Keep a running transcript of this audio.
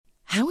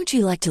How would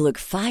you like to look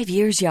 5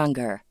 years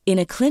younger? In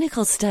a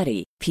clinical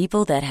study,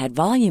 people that had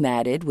volume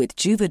added with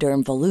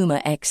Juvederm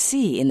Voluma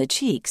XC in the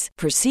cheeks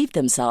perceived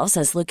themselves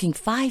as looking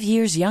 5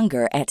 years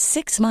younger at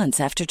 6 months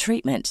after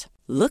treatment.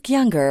 Look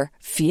younger,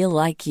 feel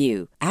like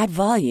you. Add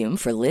volume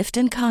for lift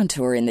and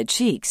contour in the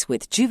cheeks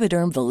with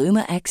Juvederm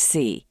Voluma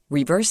XC.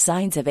 Reverse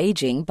signs of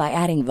aging by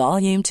adding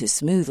volume to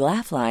smooth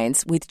laugh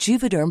lines with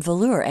Juvederm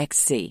Volure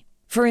XC.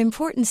 For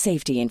important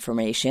safety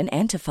information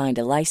and to find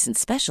a licensed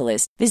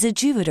specialist, visit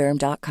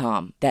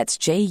Juvederm.com. That's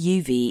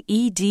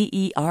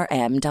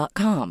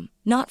JUVEDERM.com.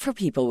 Not for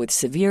people with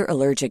severe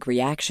allergic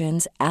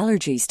reactions,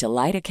 allergies to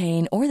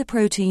lidocaine, or the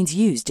proteins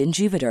used in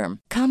Juvederm.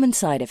 Common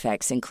side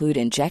effects include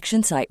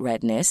injection site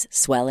redness,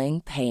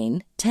 swelling,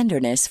 pain,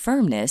 tenderness,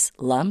 firmness,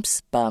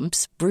 lumps,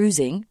 bumps,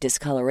 bruising,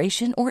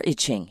 discoloration, or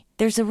itching.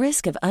 There's a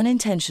risk of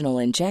unintentional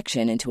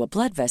injection into a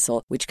blood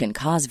vessel, which can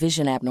cause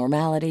vision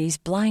abnormalities,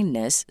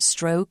 blindness,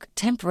 stroke,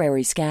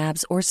 temporary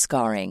scabs, or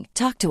scarring.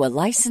 Talk to a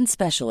licensed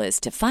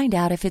specialist to find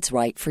out if it's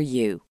right for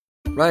you.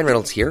 Ryan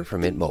Reynolds here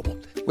from Mint Mobile.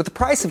 With the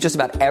price of just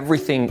about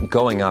everything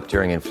going up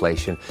during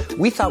inflation,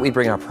 we thought we'd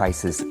bring our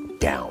prices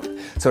down.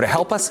 So to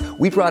help us,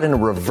 we brought in a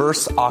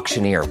reverse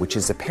auctioneer, which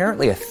is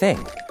apparently a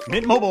thing.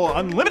 Mint Mobile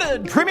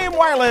Unlimited Premium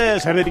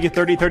Wireless. How to get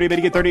 30, 30, bit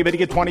to get 30, bit to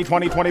get 20,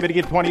 20, 20, bit to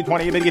get 20,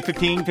 20, bit to get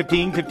 15,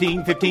 15,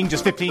 15, 15,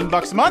 just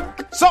 $15 a month?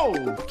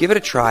 Sold! Give it a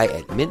try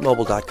at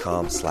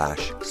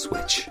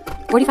mintmobile.com/switch.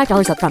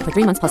 $45 up front for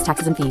 3 months plus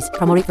taxes and fees.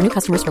 Promo rate for new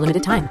customers for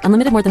limited time.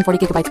 Unlimited more than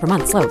 40 gigabytes per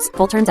month. Slows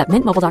full terms at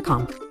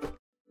mintmobile.com.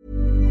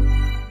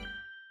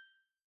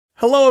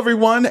 Hello,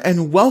 everyone,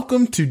 and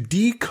welcome to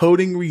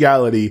Decoding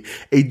Reality,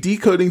 a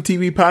decoding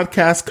TV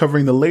podcast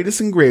covering the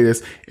latest and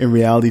greatest in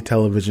reality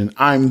television.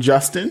 I'm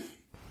Justin.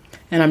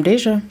 And I'm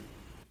Deja.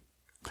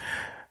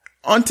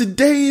 On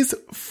today's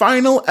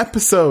final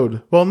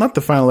episode, well, not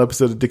the final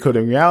episode of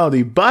Decoding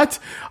Reality, but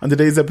on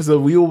today's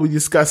episode, we will be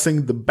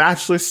discussing the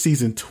Bachelor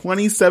Season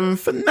 27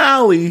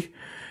 finale,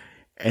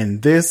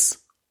 and this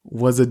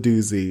was a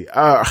doozy.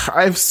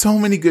 I have so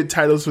many good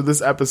titles for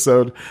this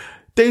episode.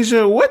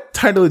 Deja, what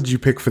title did you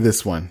pick for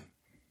this one?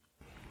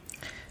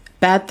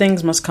 Bad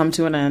Things Must Come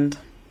to an End.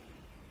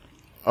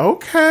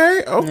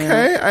 Okay.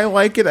 Yeah. I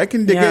like it. I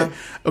can dig it.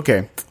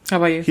 Okay. How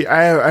about you?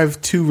 I have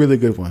two really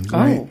good ones.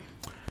 Right? Oh.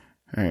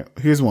 All right.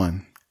 Here's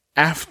one.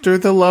 After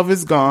the Love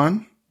Is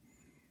Gone.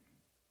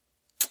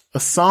 A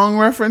song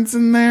reference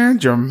in there.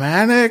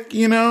 Dramatic,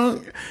 you know.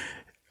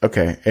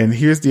 Okay. And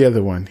here's the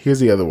other one.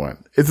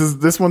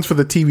 This one's for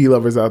the TV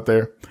lovers out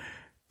there.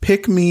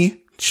 Pick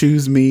Me,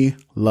 Choose Me,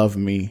 Love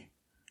Me.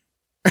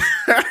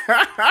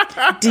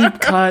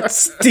 Deep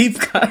cuts. Deep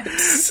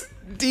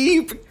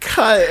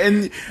cut.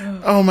 And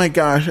oh my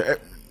gosh,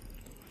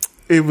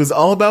 it was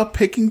all about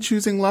picking,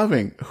 choosing,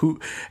 loving.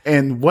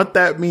 And what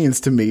that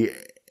means to me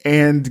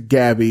and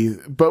Gabby.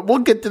 But we'll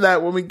get to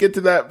that when we get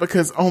to that,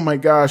 because oh my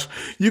gosh,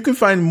 you can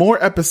find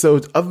more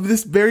episodes of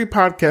this very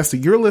podcast that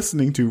you're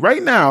listening to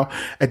right now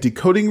at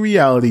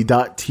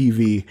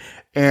decodingreality.tv.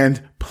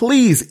 And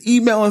please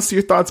email us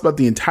your thoughts about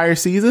the entire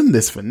season,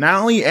 this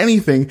finale,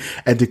 anything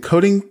at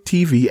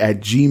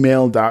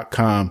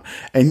decodingtv@gmail.com.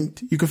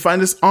 And you can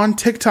find us on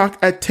TikTok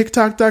at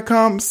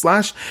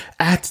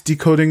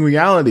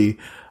tiktok.com/@decodingreality.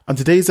 On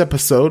today's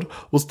episode,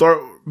 we'll start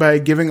by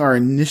giving our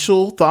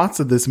initial thoughts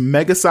of this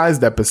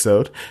mega-sized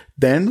episode.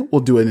 Then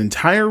we'll do an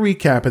entire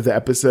recap of the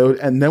episode,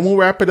 and then we'll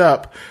wrap it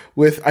up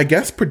with, I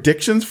guess,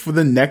 predictions for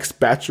the next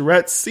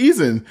Bachelorette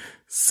season.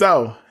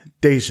 So,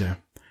 Deja,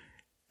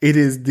 it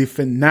is the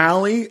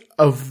finale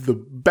of The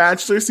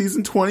Bachelor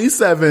Season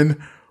 27.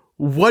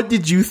 What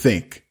did you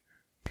think?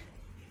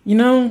 You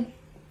know,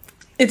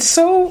 it's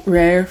so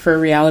rare for a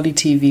reality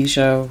TV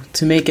show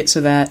to make it so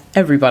that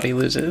everybody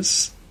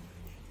loses.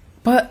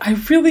 But I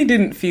really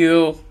didn't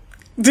feel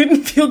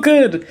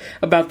good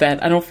about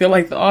that. I don't feel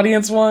like the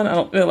audience won. I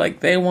don't feel like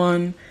they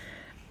won.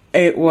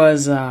 It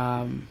was, you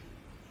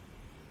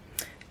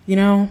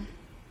know,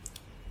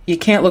 you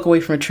can't look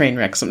away from a train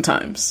wreck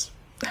sometimes.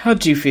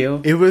 How'd you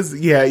feel? It was,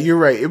 yeah, you're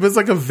right. It was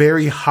like a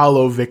very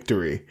hollow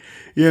victory.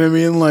 You know what I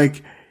mean?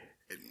 Like,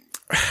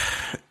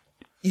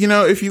 you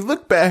know, if you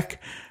look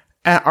back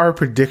at our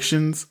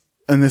predictions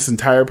in this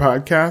entire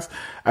podcast,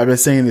 I've been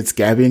saying it's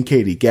Gabby and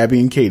Katie.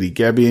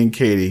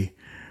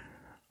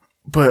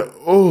 But,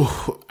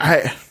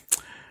 I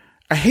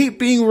hate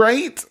being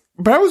right,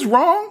 but I was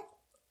wrong.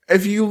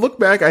 If you look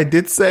back, I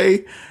did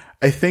say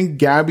I think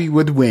Gabby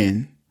would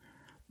win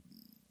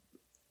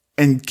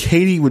and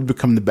Katie would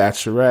become the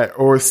Bachelorette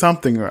or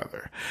something or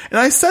other. And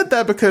I said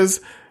that because,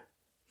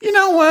 you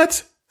know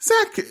what?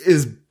 Zach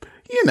is,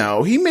 you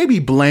know, he may be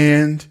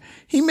bland.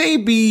 He may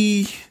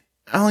be,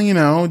 you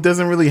know,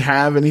 doesn't really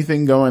have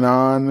anything going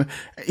on.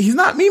 He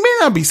may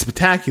not be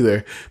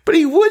spectacular, but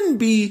he wouldn't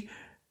be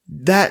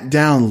that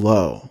down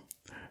low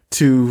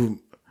to,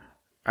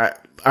 I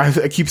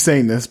keep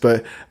saying this,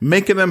 but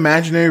make an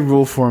imaginary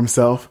rule for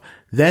himself,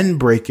 then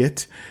break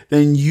it,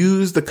 then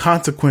use the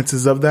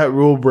consequences of that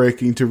rule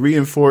breaking to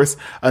reinforce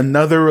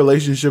another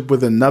relationship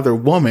with another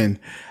woman.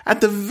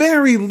 At the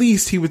very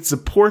least, he would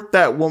support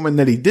that woman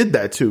that he did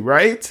that to,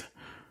 right?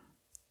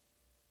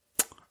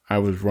 I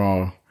was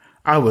wrong.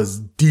 I was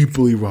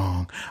deeply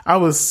wrong. I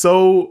was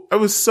so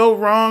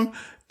wrong.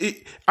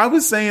 I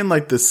was saying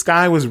like the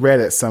sky was red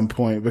at some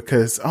point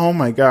because, oh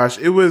my gosh,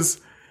 it was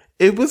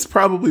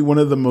probably one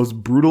of the most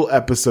brutal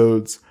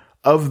episodes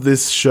of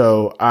this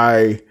show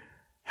I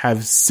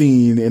have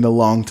seen in a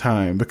long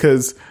time,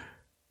 because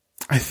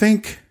I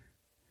think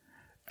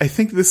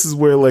this is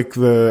where like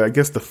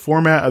the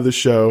format of the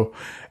show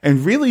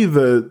and really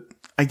the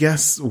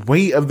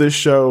weight of this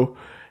show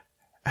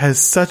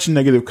has such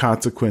negative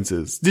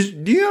consequences. Do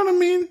you know what I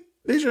mean,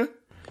 Deja?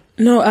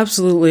 No,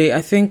 absolutely.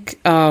 I think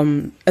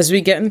as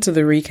we get into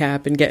the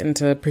recap and get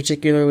into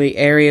particularly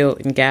Ariel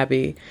and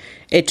Gabby,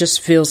 it just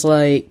feels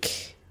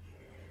like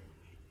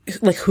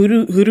who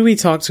do we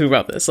talk to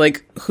about this?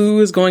 Like,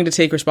 who is going to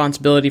take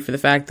responsibility for the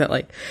fact that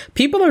like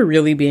people are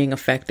really being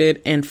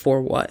affected, and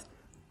for what?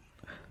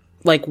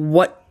 Like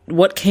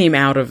what came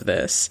out of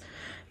this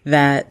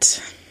that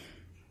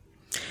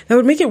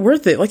would make it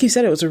worth it? Like you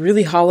said, it was a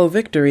really hollow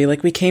victory.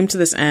 Like, we came to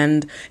this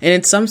end, and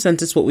in some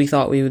sense it's what we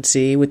thought we would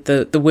see with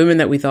the women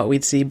that we thought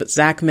we'd see, but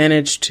Zach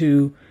managed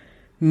to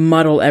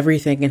muddle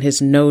everything in his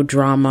no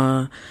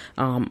drama,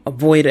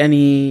 avoid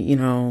any,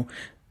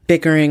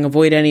 bickering,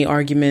 avoid any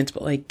arguments,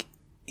 but like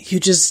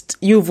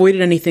you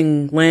avoided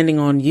anything landing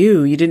on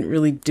you. You didn't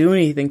really do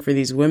anything for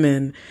these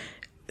women.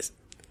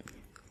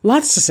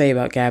 Lots to say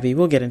about Gabby.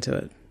 We'll get into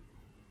it.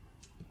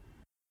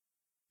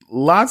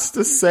 Lots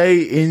to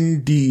say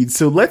indeed.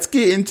 So let's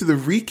get into the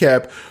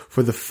recap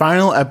for the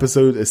final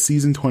episode of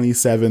season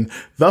 27,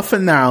 the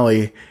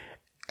finale.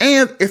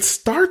 And it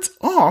starts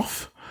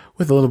off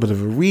with a little bit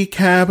of a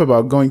recap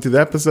about going through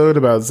the episode,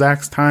 about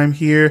Zach's time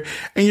here.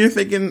 And you're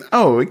thinking,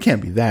 oh, it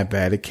can't be that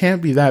bad. It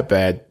can't be that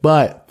bad.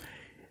 But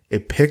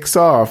it picks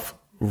off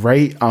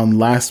right on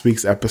last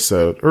week's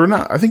episode, or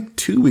not, I think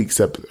 2 weeks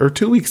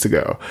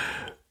ago.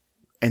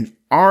 And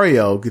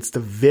Ariel gets the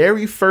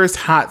very first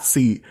hot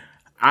seat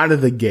out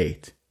of the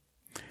gate.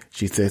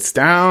 She sits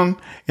down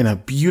in a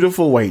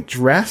beautiful white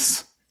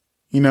dress.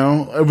 It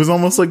was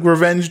almost like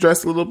revenge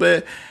dress a little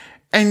bit,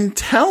 and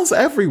tells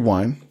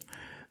everyone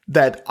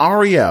that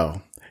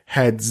Ariel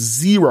had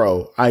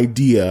zero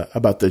idea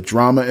about the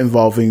drama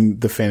involving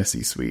the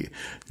fantasy suite.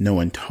 No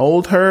one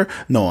told her,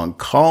 no one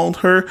called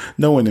her,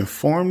 no one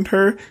informed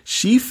her.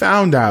 She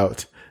found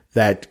out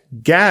that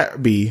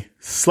Gabby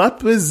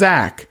slept with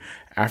Zach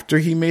after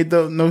he made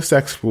the no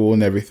sex rule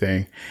and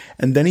everything.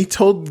 And then he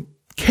told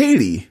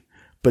Katie,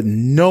 but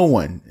no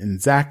one,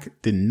 and Zach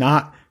did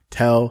not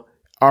tell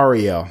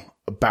Ariel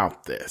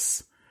about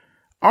this.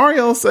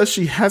 Ariel says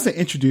she hasn't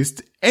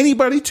introduced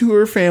anybody to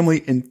her family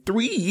in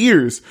 3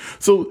 years.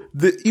 So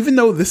even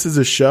though this is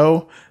a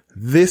show,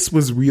 this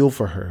was real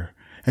for her.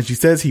 And she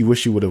says he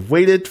wished she would have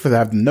waited for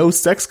that no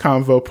sex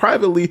convo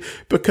privately,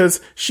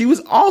 because she was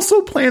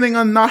also planning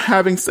on not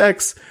having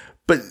sex.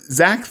 But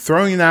Zach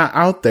throwing that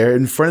out there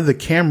in front of the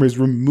cameras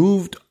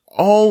removed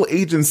all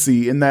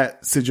agency in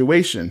that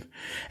situation.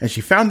 And she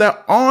found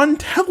out on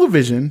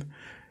television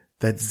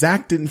that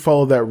Zach didn't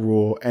follow that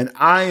rule. And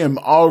I am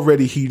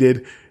already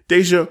heated.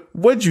 Deja,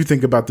 what did you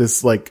think about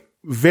this,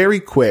 very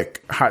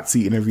quick hot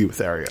seat interview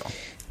with Ariel?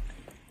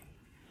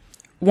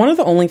 One of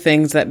the only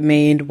things that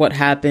made what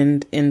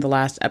happened in the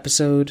last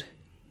episode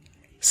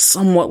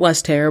somewhat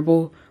less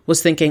terrible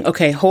was thinking,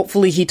 okay,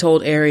 hopefully he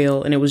told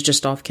Ariel and it was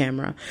just off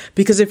camera.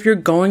 Because if you're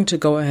going to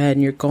go ahead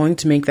and you're going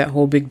to make that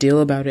whole big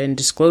deal about it and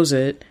disclose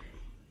it,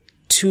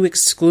 to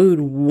exclude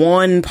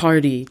one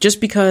party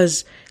just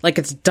because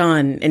it's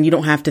done and you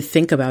don't have to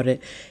think about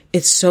it,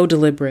 it's so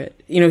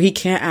deliberate. He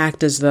can't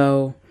act as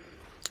though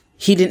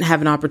he didn't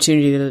have an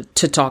opportunity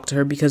to talk to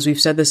her, because we've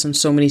said this in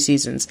so many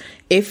seasons.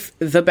 If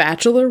the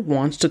Bachelor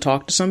wants to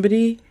talk to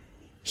somebody,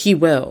 he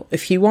will.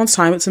 If he wants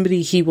time with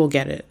somebody, he will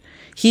get it.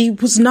 He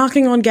was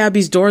knocking on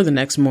Gabby's door the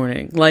next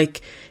morning.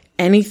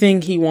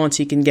 Anything he wants,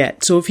 he can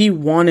get. So if he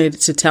wanted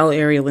to tell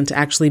Ariel and to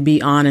actually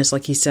be honest,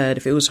 like he said,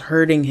 if it was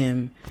hurting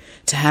him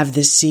to have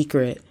this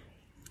secret,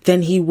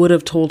 then he would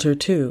have told her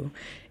too.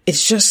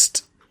 It's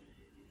just,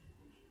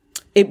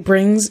 it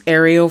brings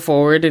Ariel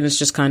forward, and it's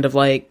just kind of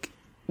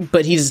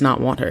but he does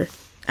not want her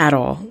at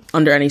all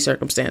under any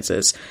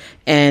circumstances.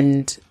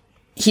 And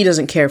he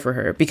doesn't care for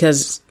her,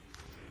 because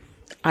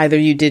either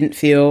you didn't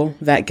feel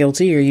that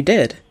guilty or you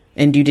did,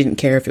 and you didn't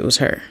care if it was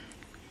her.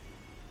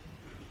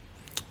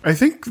 I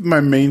think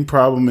my main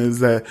problem is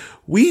that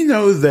we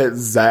know that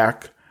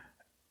Zach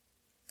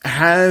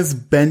has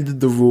bended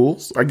the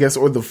rules, I guess,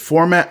 or the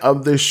format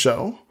of this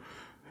show.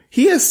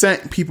 He has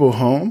sent people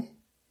home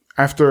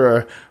after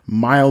a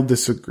mild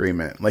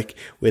disagreement,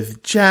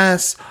 with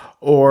Jess,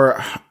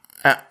 or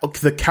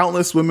the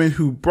countless women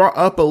who brought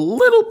up a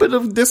little bit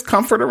of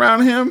discomfort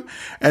around him,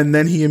 and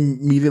then he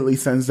immediately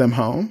sends them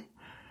home.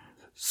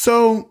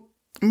 So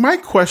my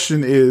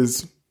question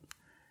is,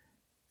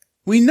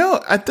 we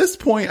know at this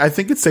point, I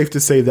think it's safe to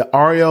say that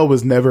Ariel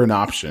was never an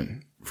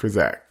option for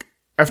Zach.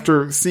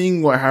 After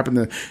seeing what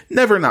happened,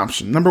 never an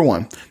option, number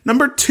one.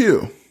 Number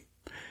two,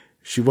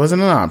 she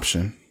wasn't an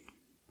option.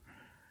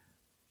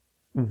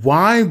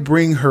 Why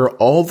bring her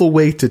all the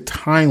way to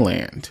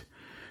Thailand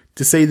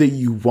to say that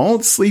you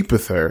won't sleep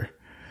with her,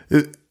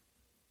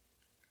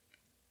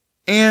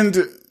 And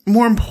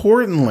more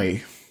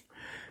importantly,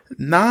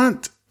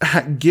 not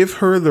give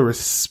her the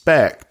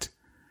respect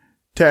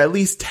to at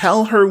least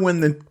tell her when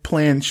the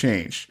plan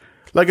changed.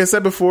 Like I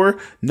said before,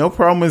 no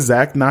problem with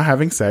Zach not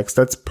having sex.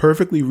 That's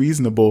perfectly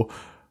reasonable.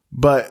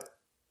 But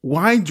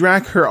why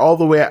drag her all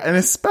the way out, and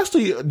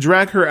especially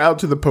drag her out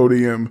to the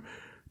podium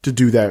to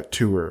do that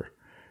to her?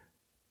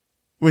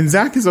 When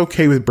Zach is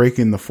okay with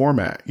breaking the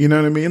format, you know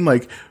what I mean?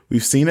 Like,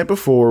 we've seen it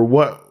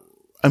before.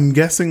 I'm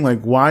guessing,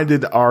 like, why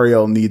did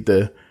Ariel need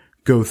to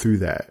go through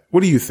that?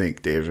 What do you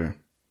think, Deja?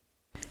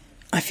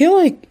 I feel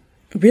like,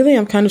 really,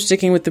 I'm kind of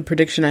sticking with the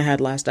prediction I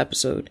had last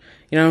episode.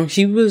 You know,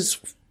 he was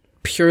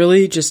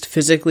purely just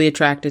physically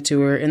attracted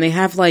to her, and they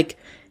have, like,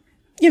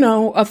 you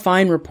know, a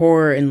fine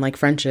rapport and, like,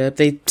 friendship.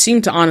 They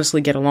seem to honestly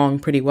get along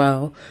pretty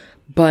well,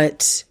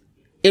 but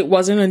it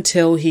wasn't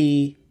until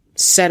he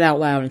said out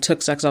loud and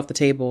took sex off the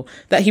table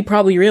that he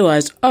probably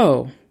realized,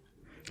 oh,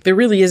 there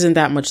really isn't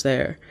that much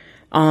there.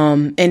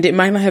 And it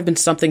might not have been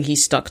something he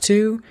stuck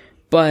to,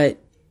 but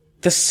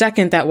the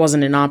second that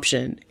wasn't an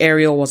option,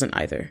 Ariel wasn't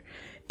either.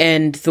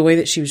 And the way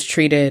that she was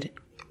treated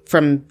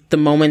from the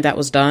moment that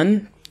was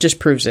done just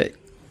proves it.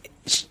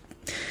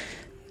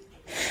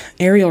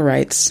 Ariel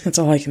writes. That's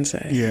all I can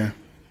say. Yeah.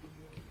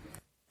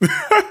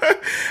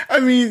 I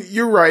mean,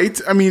 you're right.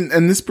 I mean,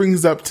 and this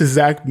brings up to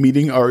Zach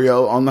meeting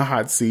Ariel on the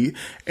hot seat.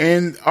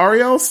 And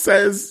Ariel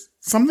says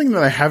something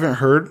that I haven't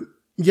heard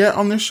yet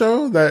on the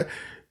show, that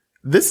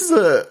this is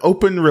an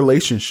open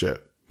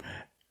relationship.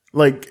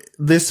 Like,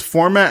 this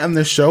format and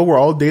this show, we're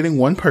all dating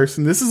one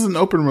person. This is an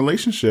open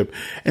relationship.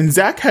 And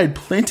Zach had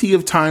plenty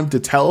of time to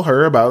tell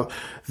her about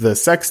the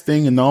sex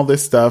thing and all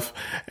this stuff.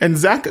 And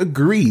Zach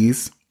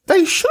agrees that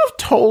he should have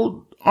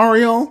told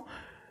Ariel,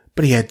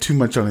 but he had too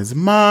much on his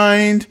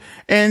mind,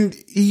 and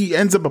he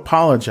ends up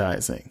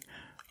apologizing.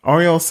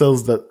 Ariel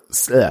says that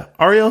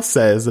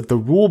the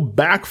rule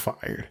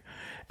backfired.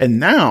 And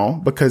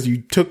now, because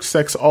you took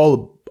sex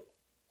all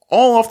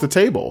off the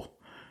table,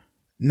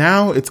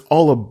 now it's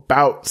all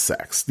about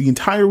sex. The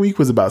entire week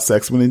was about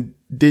sex when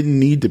it didn't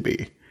need to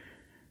be.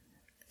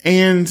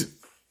 And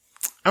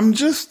I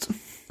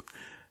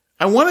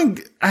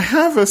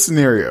have a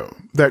scenario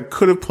that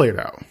could have played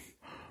out.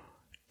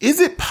 Is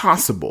it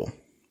possible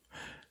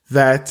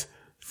that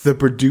the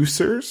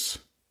producers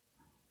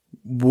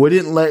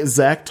wouldn't let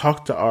Zach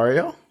talk to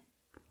Ariel?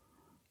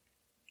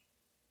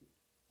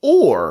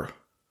 Or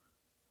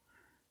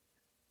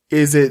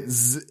is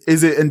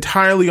it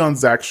entirely on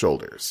Zach's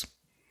shoulders?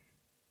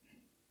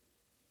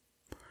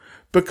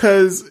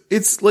 Because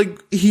it's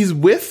like, he's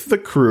with the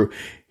crew.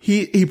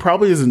 He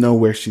probably doesn't know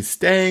where she's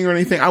staying or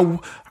anything.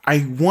 I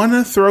want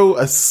to throw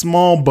a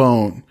small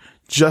bone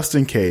just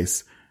in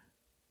case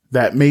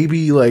that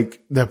maybe,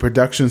 like, the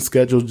production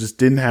schedule just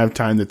didn't have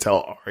time to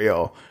tell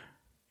Ariel.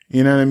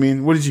 You know what I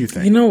mean? What did you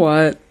think? You know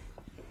what?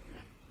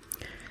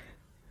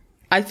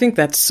 I think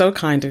that's so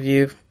kind of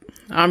you.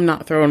 I'm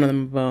not throwing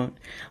them a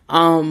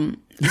bone.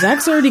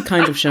 Zach's already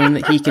kind of shown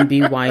that he can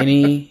be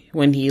whiny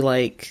when he,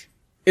 like,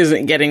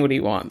 isn't getting what he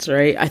wants,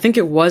 right? I think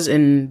it was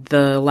in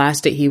the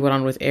last date he went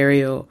on with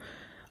Ariel.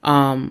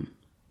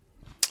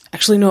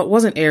 Actually, no, it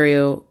wasn't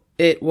Ariel.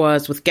 It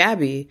was with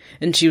Gabby,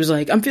 and she was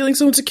like, I'm feeling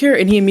so insecure,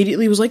 and he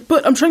immediately was like,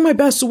 but I'm trying my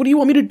best, so what do you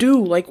want me to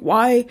do? Like,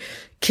 why?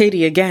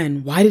 Katie,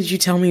 again, why did you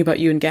tell me about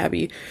you and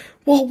Gabby?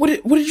 Well, what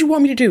did you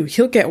want me to do?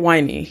 He'll get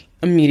whiny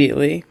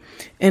immediately.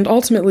 And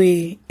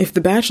ultimately, if The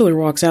Bachelor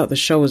walks out, the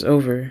show is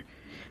over.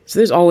 So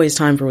there's always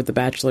time for what The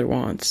Bachelor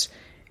wants.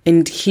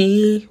 And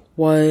he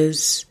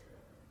was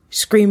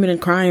screaming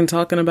and crying,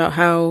 talking about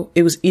how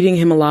it was eating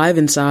him alive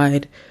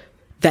inside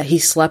that he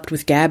slept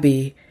with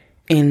Gabby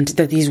and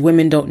that these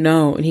women don't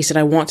know. And he said,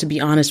 I want to be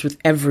honest with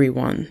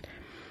everyone.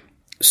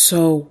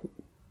 So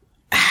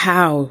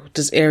how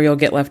does Ariel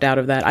get left out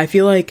of that? I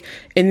feel like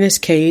in this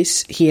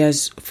case, he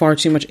has far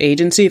too much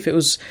agency. If it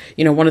was,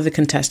 you know, one of the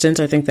contestants,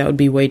 I think that would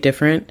be way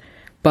different.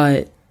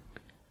 But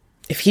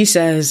if he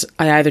says,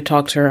 I either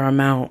talk to her or I'm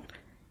out,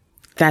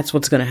 that's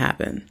what's going to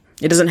happen.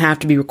 It doesn't have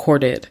to be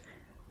recorded,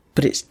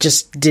 but it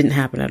just didn't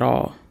happen at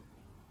all.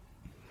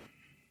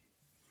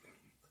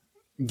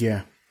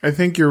 Yeah, I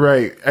think you're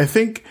right. I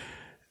think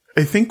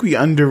we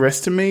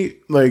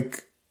underestimate,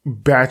 like,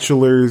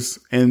 bachelors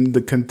and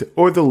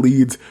the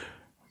leads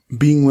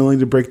being willing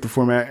to break the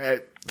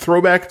format.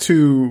 Throwback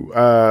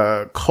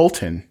to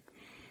Colton,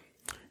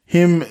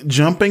 him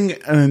jumping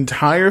an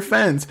entire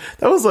fence.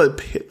 That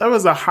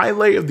was a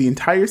highlight of the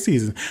entire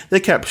season.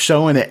 They kept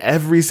showing it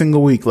every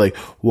single week, like,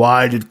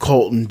 why did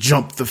Colton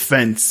jump the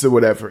fence or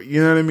whatever?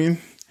 You know what I mean?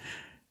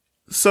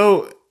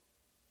 So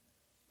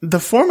the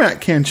format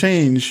can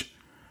change.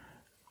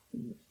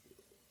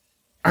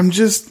 I'm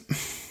just,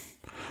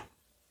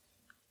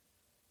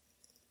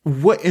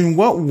 in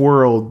what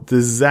world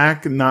does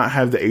Zach not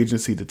have the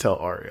agency to tell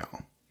Ariel?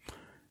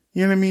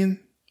 You know what I mean?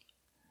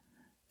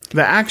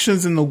 The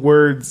actions and the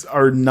words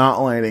are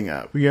not lining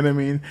up. You know what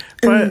I mean?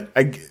 But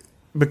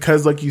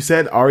because, like you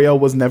said, Ariel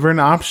was never an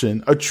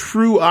option, a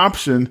true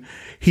option.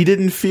 He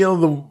didn't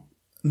feel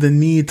the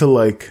need to,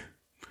 like,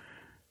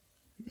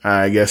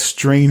 I guess,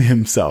 strain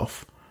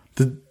himself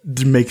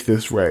to make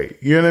this right.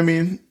 You know what I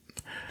mean?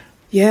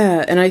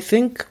 Yeah, and I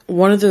think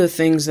one of the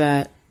things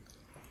that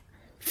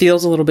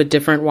feels a little bit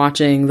different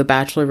watching The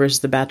Bachelor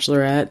versus The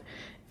Bachelorette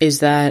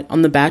is that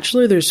on The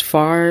Bachelor, there's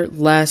far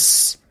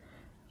less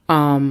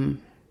of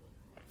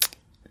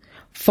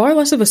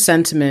a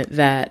sentiment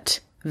that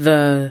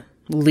the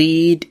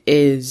lead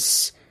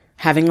is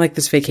having like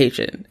this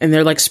vacation and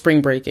they're like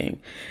spring breaking.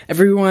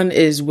 Everyone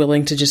is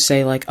willing to just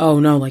say like, oh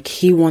no, like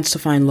he wants to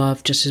find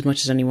love just as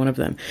much as any one of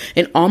them,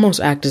 and almost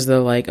act as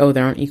though like, oh,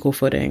 they're on equal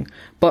footing.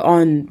 But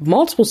on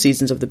multiple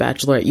seasons of The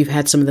Bachelorette, you've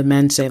had some of the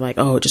men say like,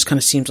 oh, it just kind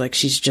of seems like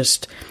she's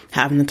just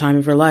having the time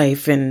of her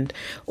life, and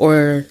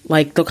or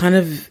like they'll kind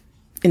of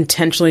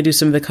intentionally do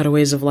some of the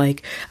cutaways of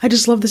like, I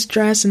just love this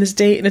dress and this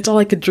date and it's all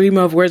I could dream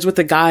of, whereas with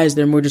the guys,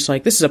 they're more just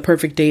like, this is a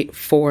perfect date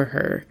for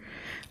her.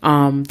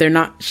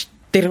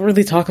 They don't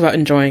really talk about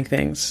enjoying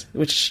things,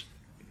 which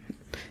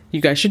you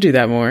guys should do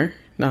that more.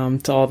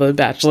 To all the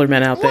Bachelor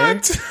men out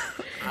there.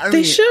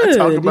 They should. I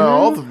talk about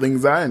all the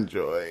things I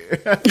enjoy.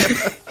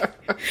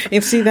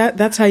 And see,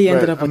 that's how you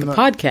ended up with the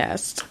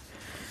podcast.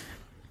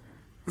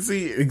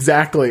 See,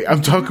 exactly.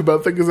 I'm talking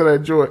about things that I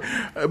enjoy.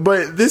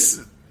 But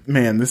this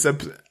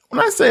episode,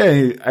 when I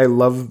say I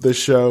love this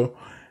show,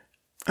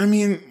 I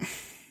mean,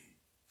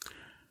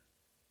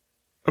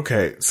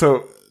 okay,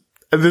 so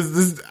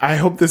this I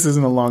hope this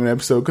isn't a long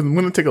episode because I'm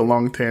going to take a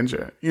long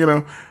tangent. You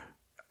know,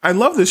 I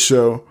love this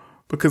show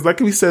because, like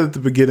we said at the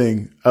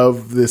beginning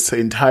of this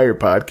entire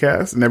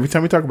podcast, and every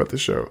time we talk about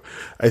this show,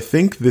 I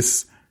think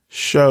this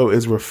show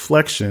is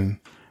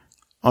reflection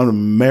on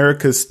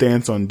America's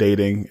stance on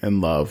dating and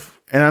love.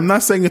 And I'm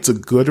not saying it's a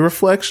good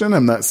reflection.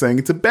 I'm not saying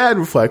it's a bad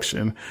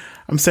reflection.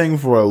 I'm saying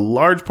for a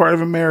large part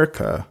of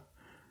America,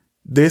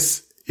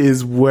 this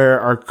is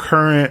where our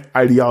current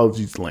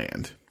ideologies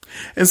land.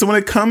 And so when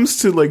it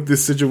comes to like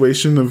this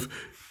situation of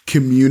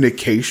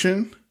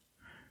communication,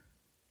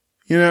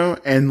 you know,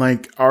 and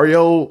like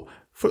Ariel,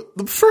 for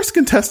the first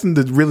contestant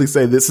to really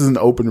say this is an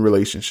open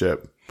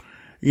relationship,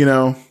 you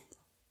know,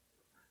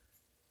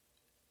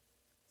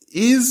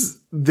 is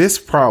this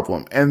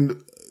problem?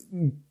 And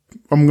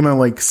I'm going to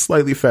like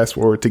slightly fast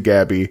forward to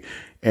Gabby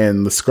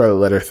and the Scarlet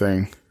Letter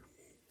thing.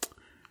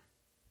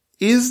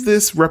 Is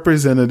this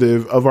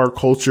representative of our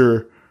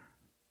culture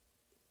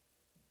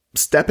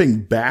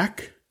stepping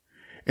back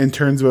in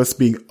terms of us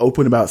being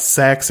open about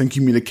sex and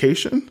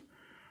communication?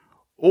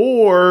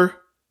 Or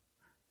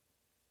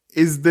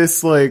is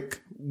this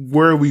like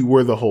where we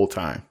were the whole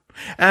time?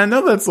 And I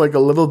know that's like a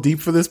little deep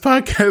for this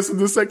podcast in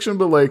this section,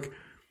 but like,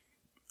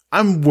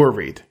 I'm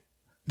worried.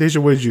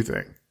 Deja, what did you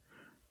think?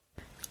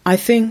 I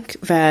think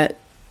that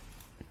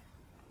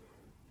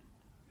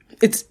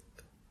it's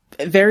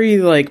very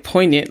like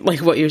poignant,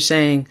 like what you're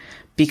saying,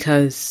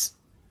 because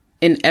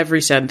in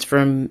every sense,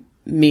 from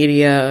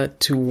media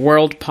to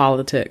world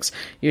politics,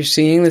 you're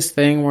seeing this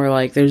thing where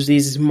like there's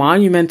these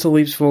monumental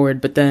leaps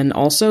forward, but then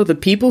also the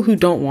people who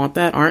don't want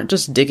that aren't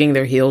just digging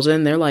their heels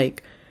in, they're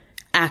like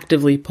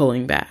actively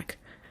pulling back.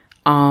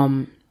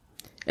 And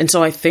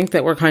so I think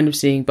that we're kind of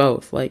seeing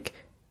both. Like,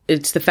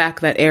 it's the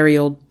fact that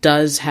Ariel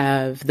does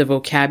have the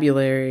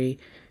vocabulary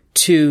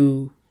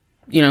to,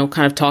 you know,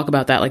 kind of talk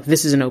about that. Like,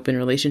 this is an open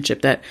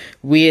relationship, that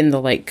we in the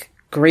like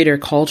greater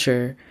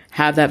culture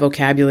have that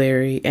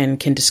vocabulary and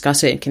can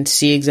discuss it and can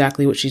see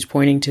exactly what she's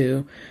pointing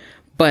to.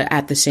 But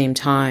at the same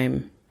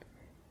time,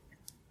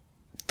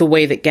 the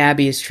way that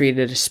Gabby is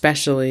treated,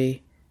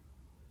 especially,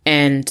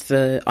 and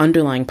the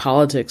underlying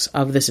politics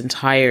of this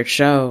entire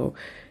show,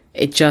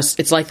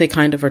 it's like they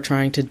kind of are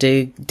trying to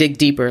dig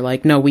deeper.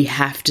 Like, no, we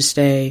have to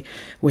stay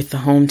with the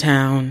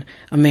hometown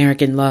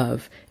American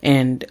love.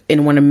 And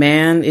when a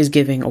man is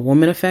giving a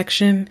woman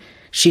affection,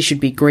 she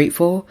should be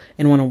grateful.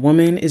 And when a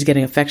woman is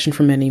getting affection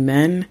from any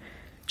men,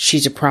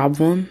 she's a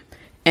problem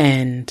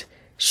and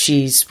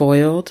she's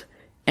spoiled.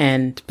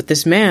 But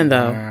this man,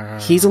 though,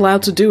 he's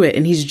allowed to do it,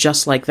 and he's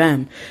just like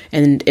them.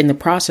 And in the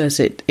process,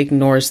 it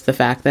ignores the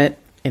fact that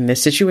in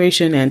this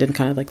situation and in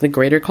kind of like the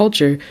greater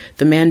culture,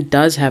 the man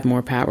does have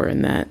more power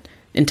in that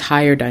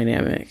entire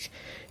dynamic.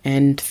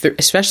 And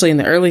especially in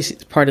the early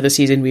part of the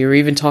season, we were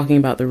even talking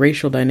about the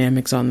racial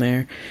dynamics on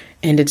there.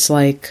 And it's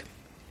like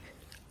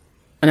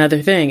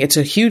another thing. It's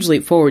a huge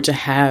leap forward to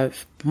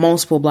have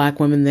multiple Black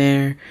women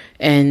there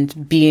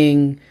and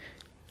being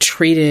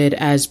treated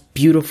as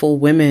beautiful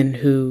women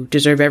who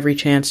deserve every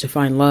chance to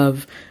find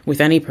love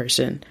with any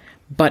person.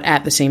 But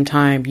at the same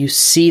time, you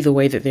see the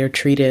way that they're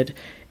treated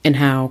and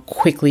how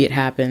quickly it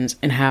happens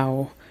and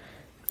how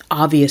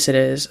obvious it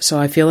is. So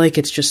I feel like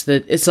it's just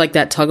that it's like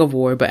that tug of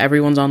war, but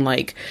everyone's on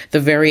like the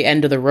very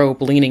end of the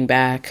rope leaning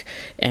back,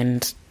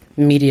 and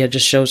media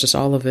just shows us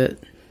all of it.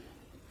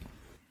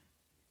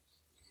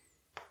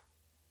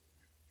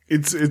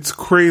 It's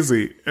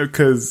crazy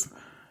because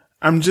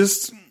I'm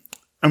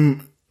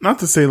not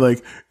to say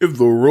like if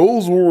the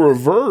roles were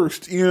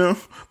reversed, you know,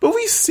 but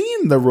we've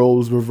seen the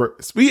roles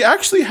reversed. We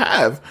actually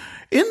have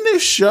in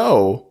this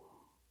show.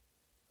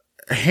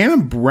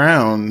 Hannah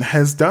Brown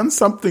has done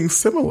something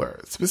similar,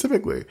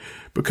 specifically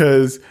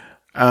because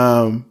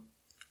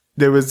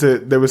there was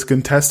a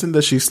contestant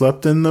that she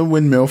slept in the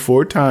windmill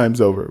 4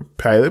 times over,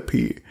 Pilot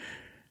Pete.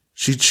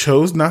 She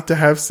chose not to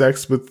have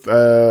sex with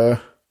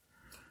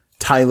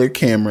Tyler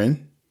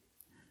Cameron.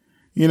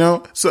 You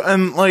know? So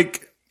I'm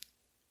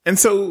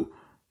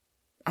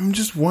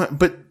just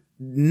but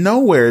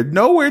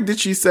nowhere did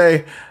she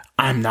say,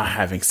 I'm not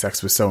having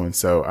sex with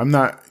so-and-so. I'm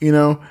not, you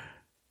know,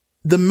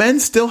 the men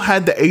still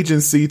had the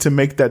agency to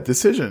make that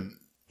decision.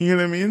 You know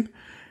what I mean?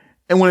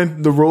 And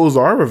when the roles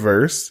are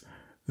reversed,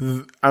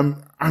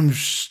 I'm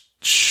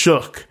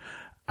shook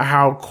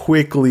how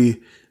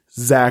quickly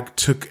Zach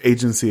took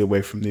agency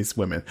away from these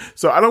women.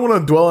 So I don't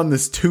want to dwell on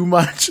this too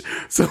much.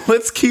 So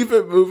let's keep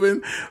it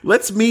moving.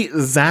 Let's meet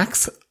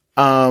Zach's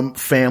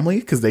family,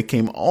 because they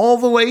came all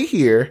the way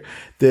here.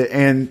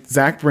 And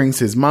Zach brings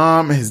his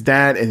mom, his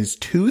dad, and his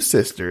 2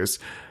 sisters.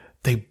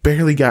 They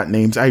barely got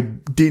names. I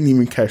didn't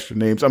even catch their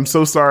names. I'm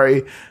so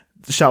sorry,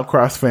 the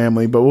Shoutcross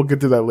family, but we'll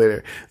get to that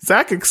later.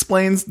 Zach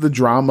explains the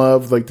drama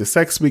of like the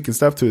sex week and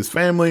stuff to his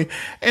family,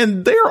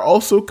 and they're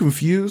also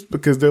confused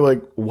because they're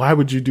like, why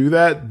would you do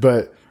that?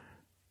 But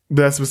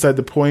that's beside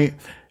the point.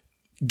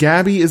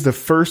 Gabby is the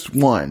first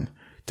one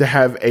to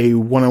have a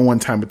one-on-one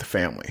time with the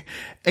family.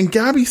 And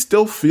Gabby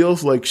still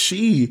feels like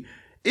she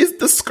is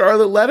the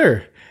scarlet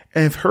letter.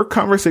 And if her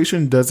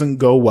conversation doesn't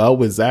go well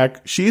with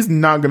Zach, she's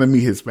not going to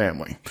meet his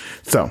family.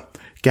 So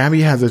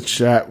Gabby has a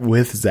chat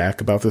with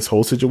Zach about this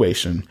whole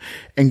situation.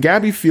 And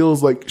Gabby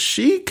feels like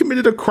she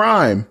committed a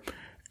crime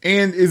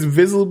and is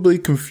visibly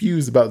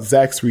confused about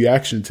Zach's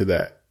reaction to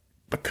that.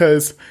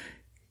 Because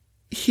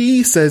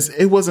he says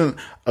it wasn't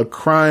a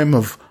crime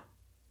of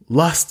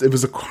lust, it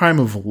was a crime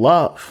of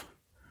love.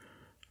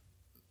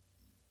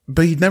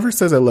 But he never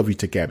says I love you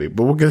to Gabby,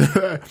 but we'll get to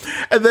that.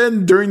 And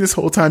then during this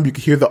whole time, you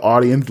can hear the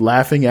audience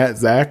laughing at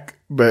Zach.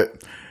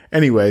 But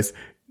anyways,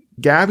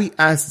 Gabby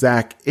asks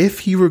Zach if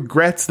he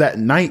regrets that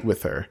night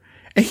with her.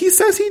 And he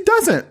says he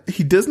doesn't.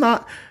 He does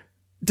not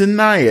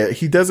deny it.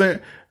 He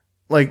doesn't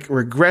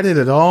regret it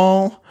at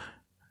all.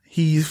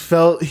 He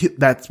felt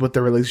that's what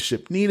the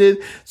relationship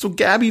needed. So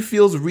Gabby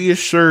feels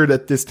reassured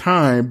at this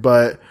time,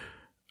 but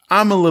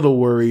I'm a little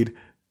worried.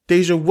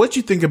 Deja, what do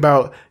you think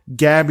about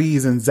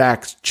Gabby's and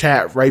Zach's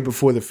chat right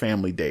before the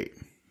family date?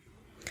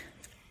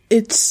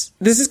 This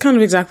is kind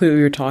of exactly what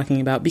we were talking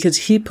about, because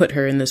he put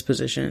her in this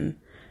position.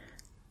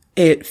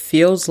 It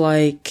feels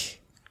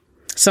like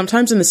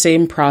sometimes in the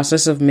same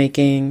process of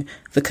making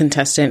the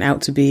contestant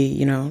out to be,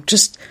 you know,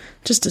 just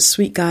a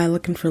sweet guy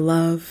looking for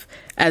love,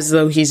 as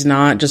though he's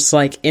not just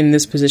like in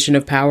this position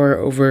of power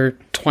over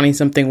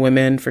 20-something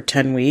women for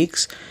 10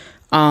 weeks.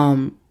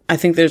 I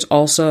think there's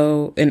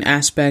also an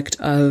aspect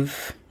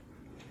of,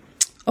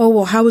 oh,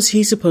 well, how was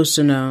he supposed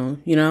to know?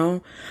 You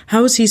know,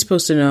 how was he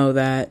supposed to know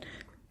that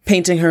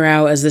painting her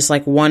out as this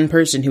like one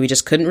person who he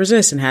just couldn't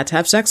resist and had to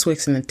have sex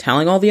with, and then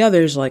telling all the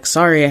others like,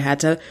 sorry, I had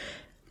to.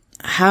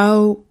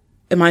 How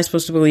am I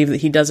supposed to believe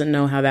that he doesn't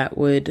know how that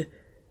would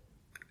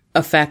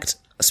affect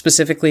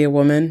specifically a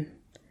woman?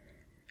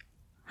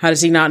 How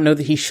does he not know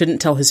that he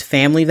shouldn't tell his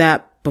family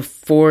that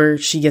before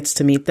she gets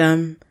to meet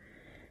them?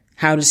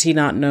 How does he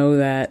not know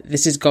that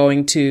this is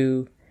going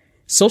to,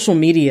 social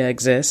media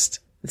exists,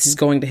 this is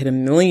going to hit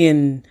 1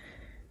 million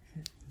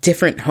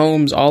different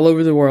homes all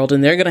over the world,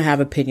 and they're going to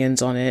have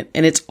opinions on it,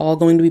 and it's all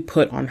going to be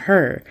put on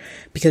her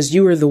because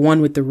you were the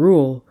one with the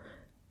rule,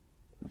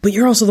 but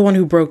you're also the one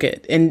who broke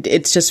it. And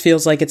it just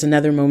feels like it's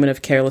another moment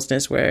of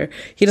carelessness where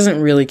he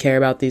doesn't really care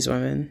about these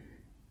women.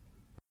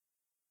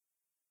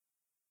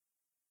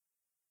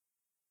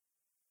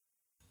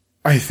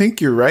 I think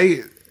you're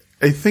right.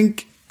 I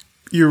think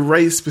you're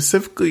right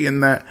specifically in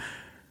that.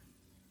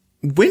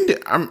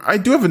 I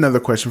do have another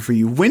question for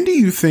you. When do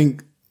you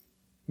think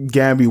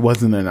Gabby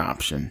wasn't an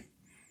option?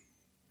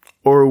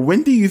 Or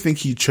when do you think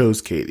he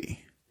chose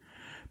Katie?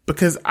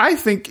 Because I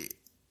think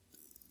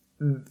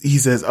he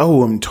says,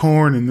 oh, I'm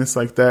torn and this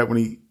like that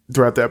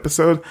throughout the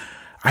episode.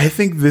 I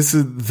think this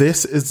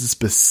is the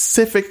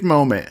specific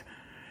moment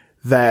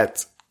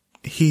that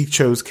he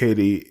chose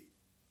Katie.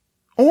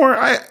 Or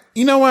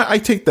you know what? I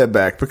take that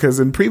back, because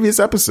in previous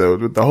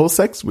episode with the whole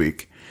sex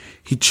week,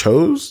 he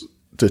chose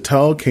to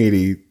tell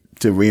Katie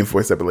to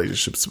reinforce that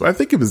relationship. So I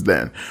think it was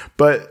then.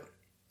 But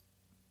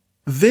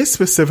this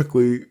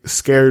specifically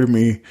scared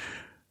me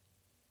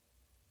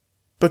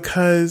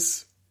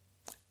because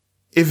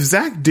if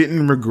Zach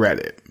didn't regret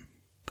it,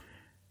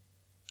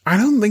 I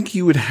don't think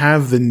he would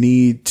have the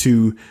need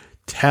to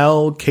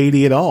tell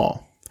Katie at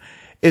all.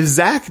 If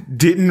Zach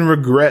didn't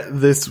regret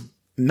this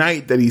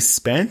night that he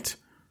spent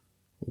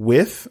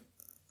with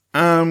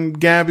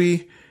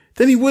Gabby,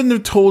 then he wouldn't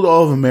have told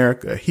all of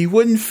America. He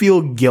wouldn't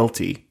feel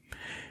guilty.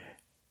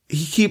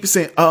 He keeps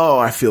saying, oh,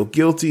 I feel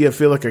guilty. I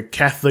feel like a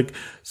Catholic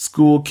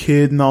school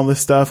kid and all this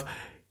stuff.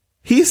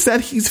 He said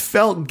he's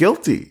felt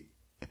guilty.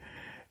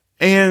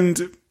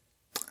 And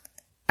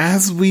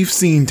as we've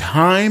seen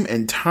time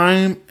and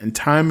time and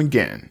time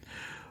again,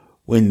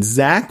 when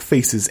Zach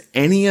faces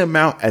any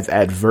amount of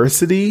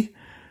adversity,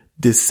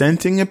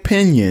 dissenting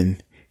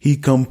opinion, he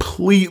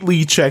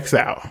completely checks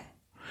out.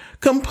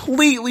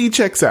 Completely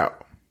checks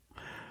out.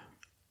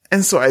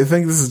 And so I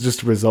think this is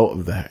just a result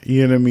of that.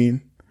 You know what I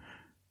mean?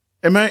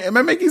 Am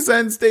I making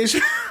sense,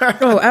 Deja?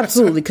 Oh,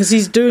 absolutely. Because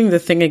he's doing the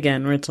thing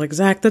again where it's like,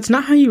 Zach, that's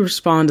not how you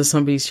respond to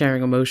somebody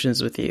sharing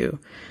emotions with you.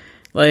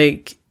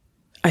 Like,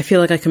 I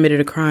feel like I committed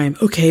a crime.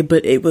 Okay,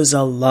 but it was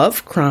a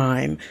love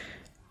crime.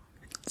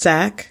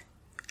 Zach,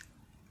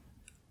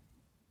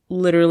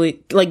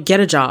 literally, like,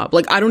 get a job.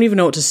 Like, I don't even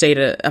know what to say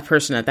to a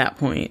person at that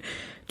point.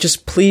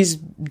 Just please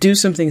do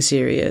something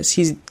serious.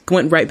 He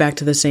went right back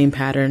to the same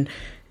pattern.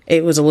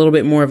 It was a little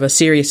bit more of a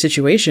serious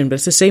situation, but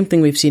it's the same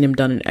thing we've seen him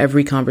done in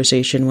every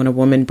conversation when a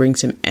woman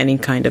brings him any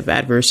kind of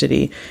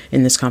adversity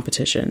in this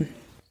competition.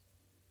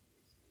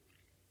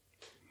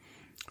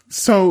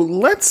 So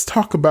let's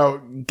talk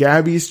about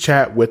Gabby's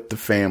chat with the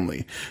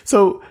family.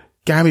 So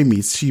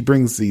Gabby she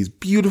brings these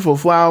beautiful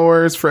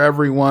flowers for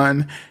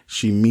everyone.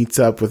 She meets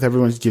up with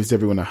everyone. She gives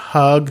everyone a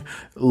hug.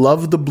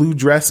 Love the blue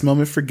dress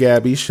moment for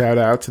Gabby. Shout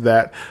out to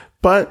that.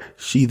 But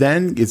she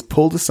then is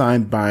pulled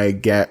aside by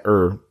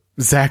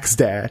Zach's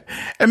dad.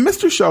 And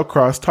Mr.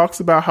 Shellcross talks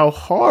about how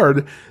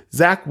hard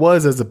Zach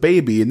was as a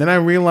baby. And then I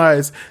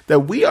realized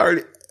that we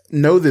already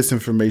know this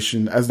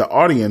information as the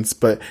audience,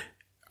 but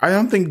I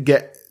don't think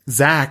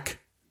Zach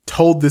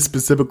told this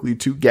specifically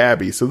to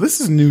Gabby. So this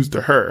is news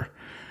to her,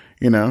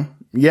 you know?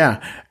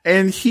 Yeah.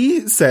 And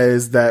he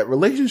says that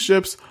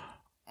relationships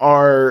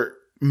are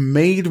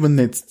made when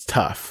it's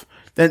tough,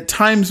 that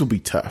times will be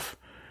tough.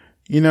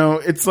 You know,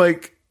 it's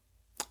like,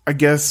 I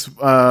guess,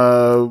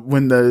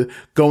 when the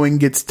going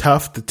gets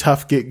tough, the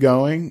tough get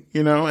going,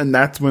 you know, and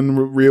that's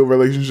when real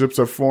relationships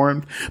are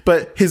formed.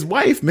 But his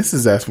wife,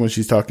 Mrs. S, when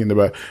she's talking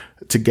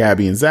to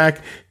Gabby and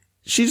Zach,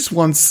 she just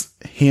wants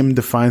him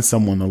to find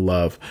someone to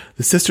love.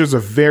 The sisters are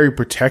very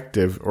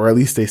protective, or at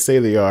least they say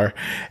they are,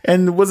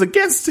 and was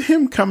against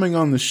him coming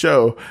on the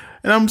show.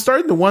 And I'm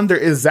starting to wonder,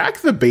 is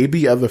Zach the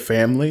baby of the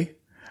family?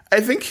 I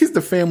think he's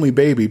the family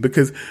baby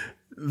because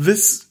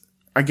this,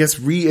 I guess,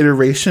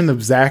 reiteration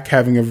of Zach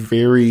having a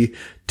very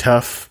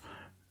tough,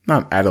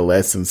 not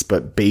adolescence,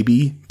 but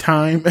baby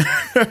time.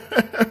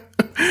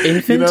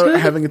 You know,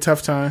 having a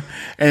tough time.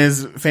 And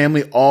his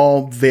family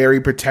all very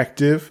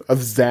protective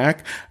of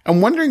Zach. I'm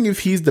wondering if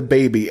he's the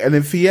baby. And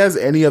if he has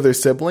any other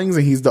siblings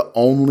and he's the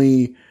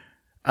only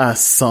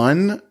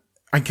son,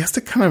 I guess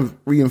it kind of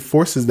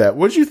reinforces that.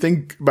 What did you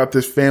think about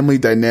this family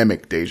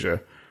dynamic, Deja?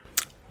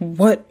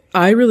 What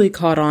I really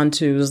caught on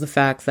to was the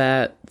fact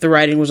that the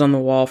writing was on the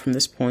wall from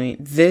this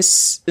point.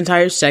 This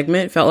entire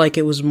segment felt like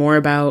it was more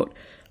about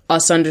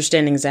us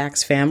understanding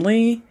Zach's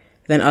family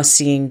than us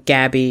seeing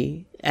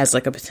Gabby as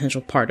like a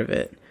potential part of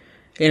it.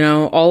 You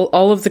know,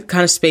 all of the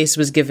kind of space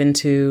was given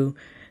to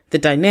the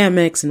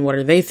dynamics and what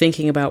are they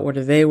thinking about, what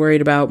are they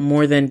worried about,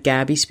 more than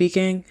Gabby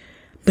speaking.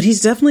 But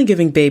he's definitely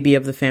giving baby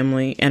of the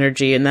family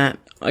energy, and that,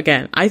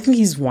 again, I think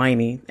he's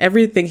whiny.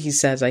 Everything he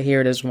says, I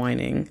hear it as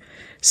whining.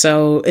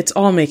 So it's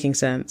all making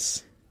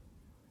sense.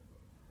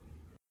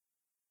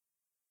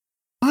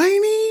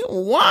 Whiny?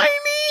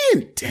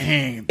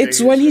 Dang.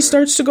 It's when he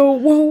starts to go,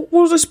 well,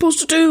 what was I supposed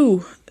to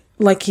do?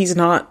 Like he's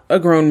not a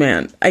grown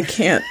man. I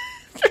can't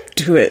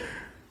do it.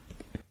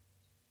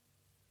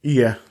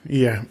 Yeah,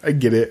 I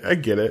get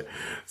it.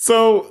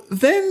 So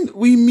then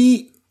we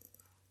meet,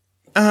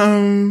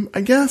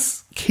 I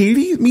guess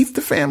Katie meets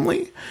the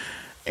family.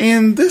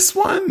 And this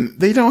one,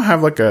 they don't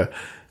have like a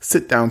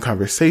sit down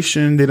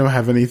conversation. They don't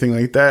have anything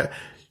like that.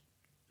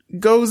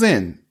 Goes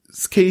in.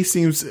 Katie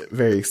seems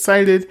very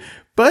excited,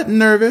 but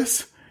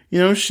nervous. You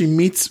know, she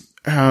meets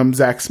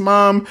Zach's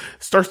mom,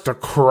 starts to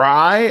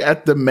cry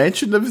at the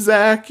mention of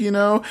Zach, you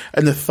know,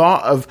 and the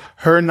thought of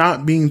her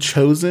not being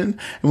chosen.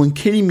 And when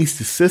Katie meets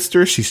the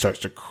sister, she starts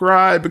to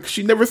cry because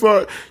she never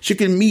thought she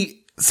could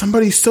meet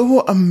somebody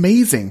so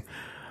amazing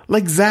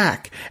like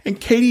Zach.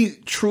 And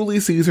Katie truly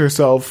sees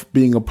herself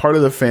being a part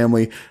of the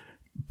family.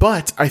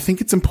 But I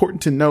think it's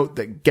important to note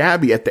that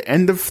Gabby, at the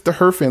end of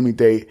her family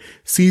date,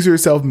 sees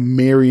herself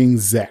marrying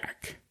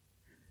Zach.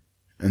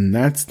 And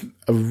that's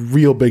a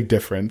real big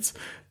difference.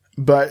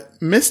 But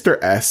Mr.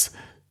 S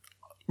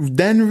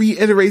then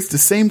reiterates the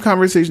same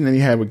conversation that he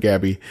had with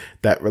Gabby,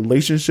 that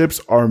relationships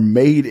are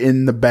made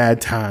in the bad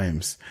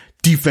times.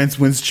 Defense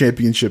wins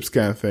championships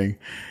kind of thing.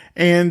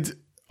 And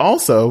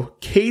also,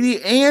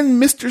 Katie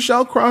and Mr.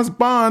 Shellcross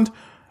bond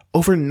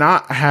over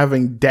not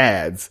having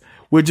dads,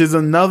 which is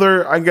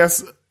another, I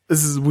guess,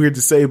 this is weird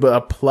to say, but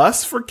a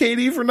plus for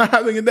Katie for not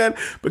having a dad,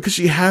 because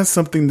she has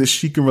something that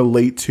she can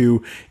relate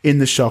to in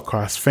the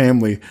Shellcross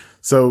family.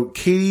 So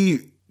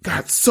Katie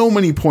got so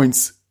many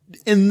points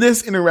in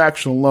this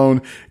interaction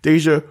alone.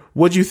 Deja,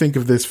 what do you think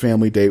of this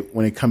family date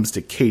when it comes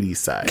to Katie's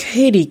side?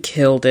 Katie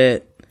killed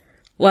it.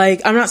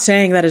 Like, I'm not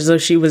saying that as though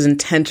she was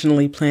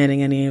intentionally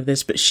planning any of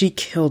this, but she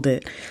killed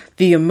it.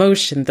 The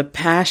emotion, the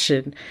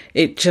passion,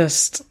 it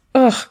just,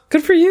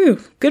 good for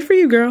you. Good for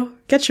you, girl.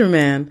 Get your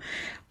man.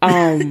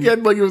 Yeah,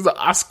 like it was an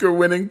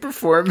Oscar-winning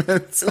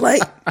performance.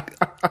 Like,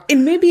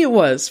 and maybe it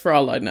was, for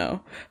all I know.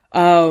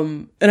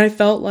 And I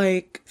felt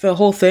like the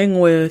whole thing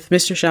with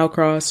Mr.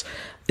 Shellcross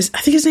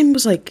I think his name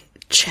was like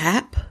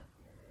Chap.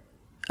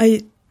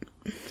 I'm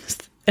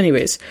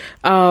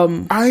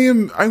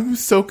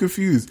so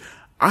confused.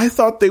 I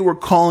thought they were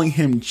calling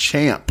him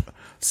Champ.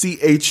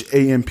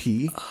 Champ.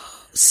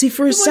 See,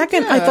 for a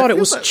second, I thought it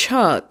was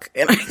Chuck,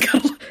 and I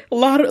got a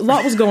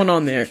lot was going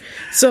on there.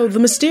 So the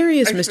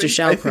mysterious Mr.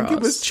 Shallcross. I think it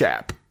was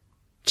Chap.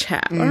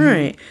 All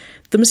right.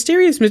 The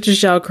mysterious Mr.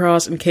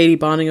 Shallcross and Katie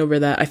bonding over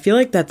that. I feel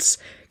like that's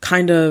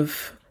kind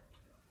of.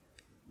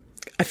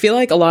 I feel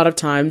like a lot of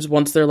times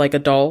once they're like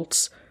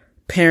adults,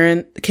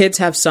 kids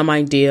have some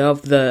idea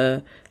of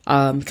the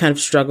kind of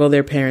struggle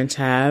their parents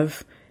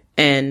have,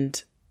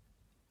 and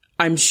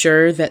I'm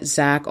sure that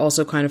Zach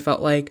also kind of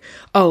felt like,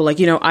 oh, like,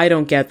 you know, I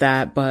don't get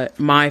that, but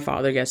my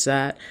father gets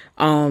that.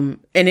 And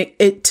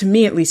it to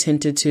me at least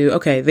hinted to,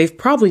 okay, they've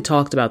probably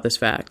talked about this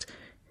fact,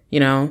 you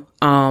know,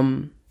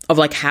 of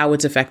like how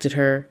it's affected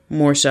her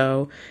more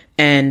so,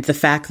 and the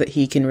fact that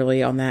he can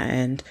relate on that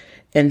end.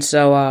 And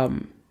so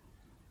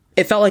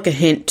it felt like a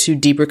hint to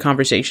deeper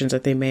conversations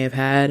that they may have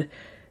had,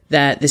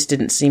 that this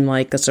didn't seem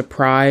like a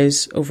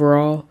surprise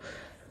overall.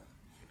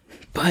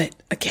 But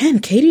again,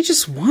 Katie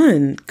just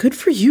won. Good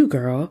for you,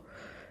 girl.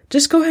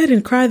 Just go ahead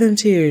and cry them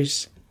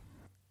tears.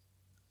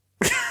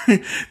 Do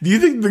you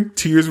think the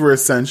tears were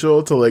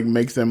essential to like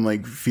make them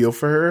like feel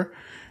for her?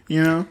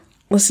 You know?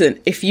 Listen,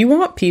 if you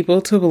want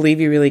people to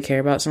believe you really care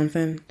about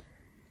something,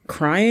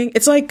 crying,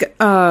 it's like,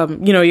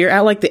 you know, you're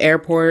at like the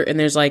airport and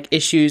there's like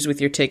issues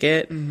with your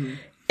ticket, and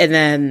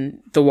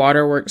then the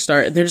waterworks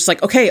start, and they're just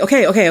like, okay,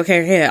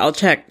 I'll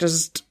check.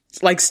 Just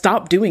like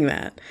stop doing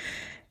that.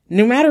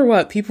 No matter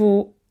what,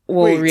 people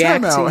will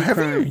react to Have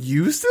crying.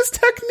 you used this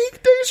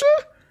technique,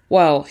 Deja?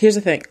 Well, here's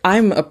the thing.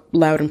 I'm a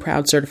loud and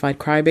proud certified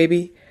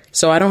crybaby,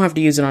 so I don't have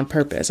to use it on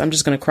purpose. I'm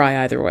just going to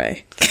cry either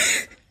way.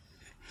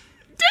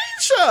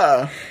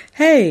 Deja!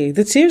 Hey,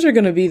 the tears are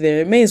going to be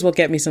there. It may as well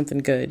get me something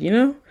good, you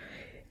know?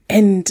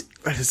 And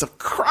that is a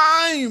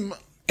crime.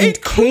 And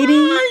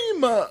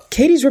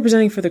Katie's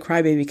representing for the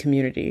crybaby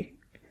community.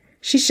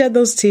 She shed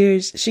those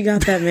tears. She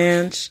got that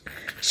man.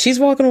 She's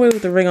walking away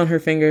with a ring on her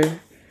finger,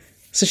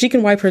 so she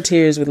can wipe her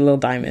tears with a little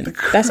diamond.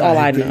 That's all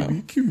I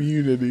know.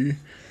 Community.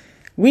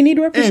 We need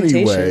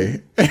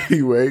representation.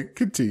 Anyway,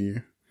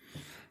 continue.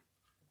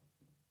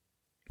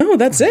 No,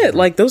 that's it.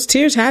 Like, those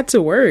tears had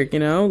to work, you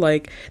know?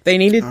 Like, they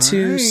needed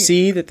to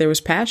see that there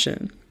was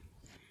passion.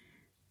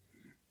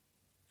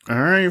 All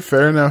right,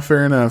 fair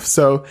enough.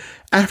 So,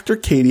 after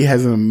Katie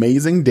has an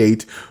amazing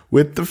date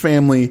with the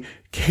family,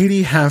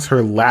 Katie has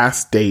her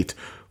last date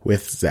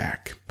with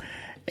Zach.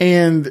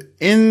 And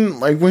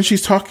when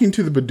she's talking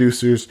to the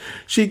producers,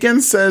 she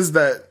again says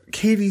that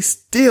Katie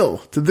still,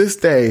 to this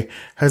day,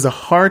 has a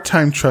hard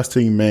time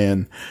trusting a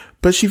man,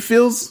 but she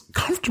feels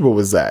comfortable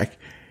with Zach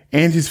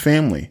and his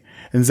family.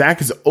 And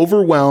Zach is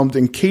overwhelmed,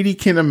 and Katie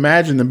can't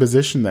imagine the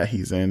position that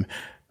he's in.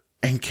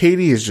 And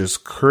Katie is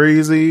just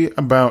crazy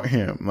about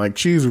him. Like,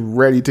 she's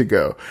ready to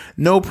go.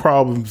 No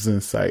problems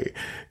in sight.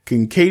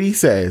 And Katie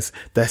says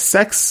that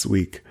sex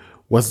week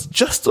was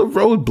just a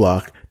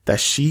roadblock that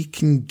she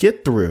can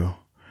get through.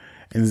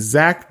 And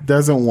Zach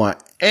doesn't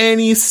want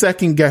any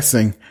second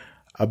guessing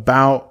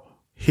about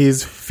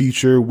his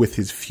future with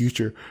his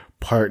future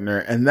partner.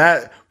 And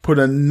that put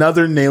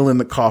another nail in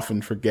the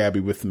coffin for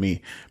Gabby with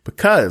me,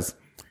 because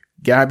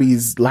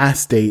Gabby's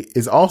last date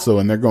is also,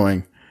 and they're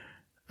going,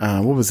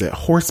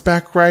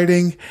 horseback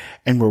riding,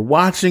 and we're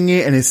watching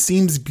it and it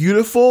seems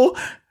beautiful.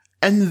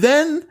 And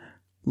then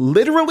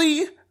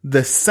literally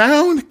the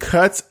sound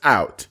cuts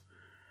out.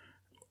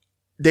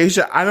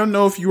 Deja, I don't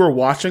know if you were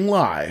watching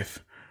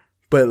live,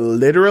 but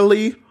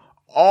literally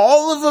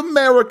all of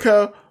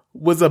America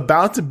was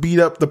about to beat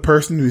up the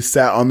person who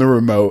sat on the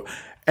remote.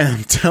 And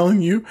I'm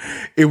telling you,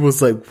 it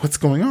was like, what's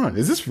going on?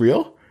 Is this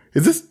real?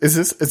 Is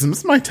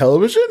this my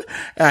television?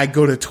 And I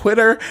go to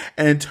Twitter,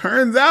 and it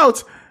turns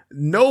out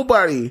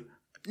nobody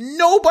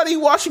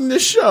watching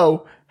this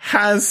show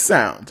has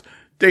sound.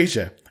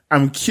 Deja,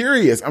 I'm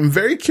curious. I'm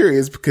very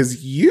curious,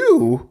 because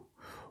you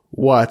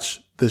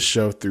watch the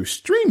show through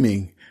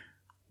streaming.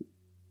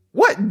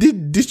 What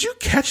did you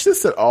catch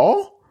this at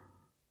all?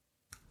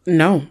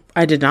 No,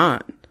 I did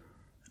not.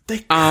 They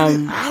cut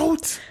it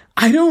out.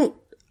 I don't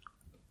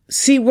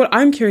see. What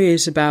I'm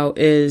curious about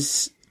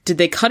is, did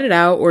they cut it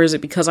out, or is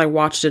it because I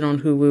watched it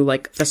on Hulu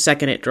like the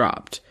second it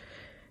dropped?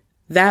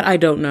 That I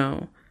don't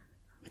know.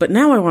 But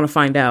now I want to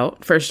find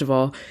out, first of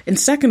all. And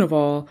second of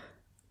all,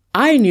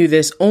 I knew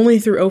this only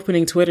through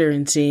opening Twitter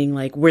and seeing,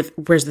 like,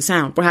 where's the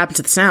sound? What happened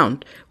to the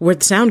sound?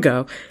 Where'd the sound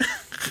go?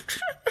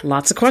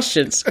 Lots of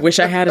questions. Wish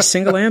I had a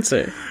single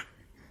answer.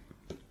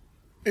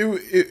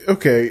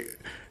 Okay.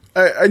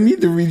 I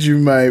need to read you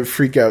my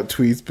freak out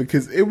tweets,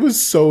 because it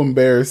was so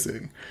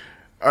embarrassing.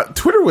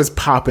 Twitter was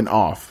popping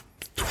off.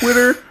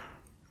 Twitter,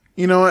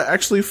 you know what?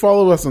 Actually,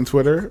 follow us on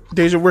Twitter.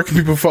 Deja, where can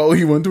people follow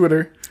you on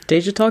Twitter?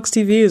 Deja Talks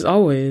TV as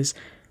always.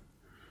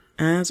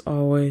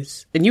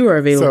 And you are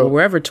available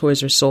wherever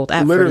toys are sold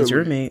at Freddy's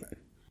Roommate.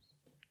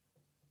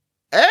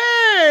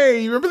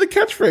 Hey, you remember the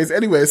catchphrase?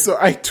 Anyway, so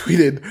I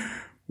tweeted,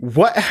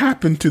 what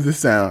happened to the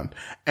sound?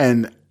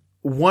 And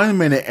 1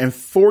 minute and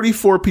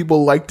 44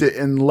 people liked it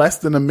in less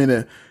than a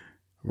minute,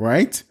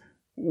 right?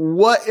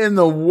 What in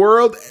the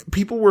world?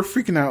 People were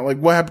freaking out. Like,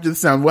 what happened to the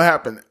sound? What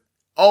happened?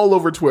 all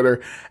over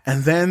Twitter.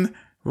 And then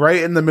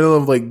right in the middle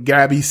of like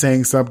Gabby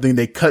saying something,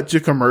 they cut to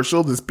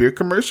commercial, this beer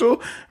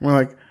commercial. And we're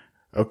like,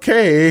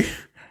 okay,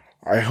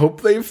 I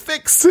hope they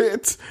fix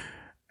it.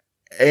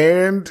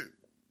 And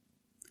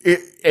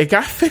it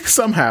got fixed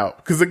somehow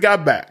because it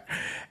got back.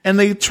 And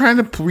they tried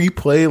to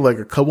replay like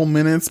a couple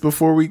minutes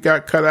before we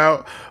got cut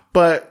out.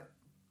 But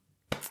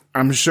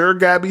I'm sure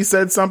Gabby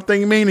said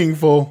something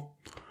meaningful.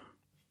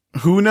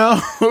 Who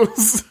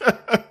knows?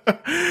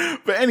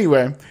 But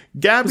anyway,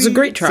 Gabby it was a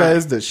great try.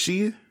 Says that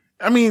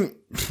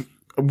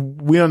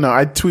we don't know.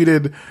 I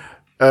tweeted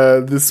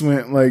I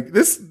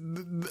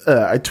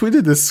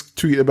tweeted this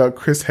tweet about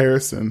Chris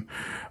Harrison.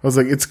 I was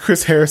like, it's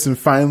Chris Harrison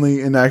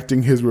finally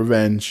enacting his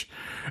revenge.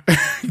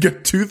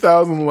 Get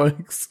 2,000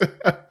 likes.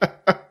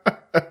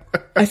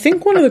 I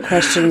think one of the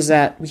questions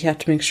that we have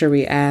to make sure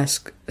we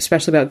ask,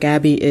 especially about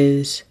Gabby,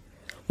 is,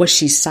 was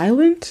she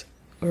silent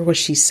or was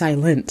she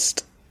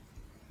silenced?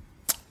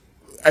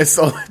 I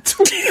saw that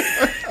tweet.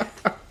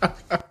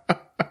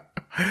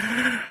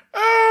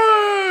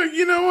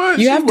 You know what?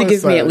 You have to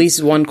give me at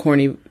least one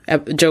corny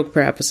joke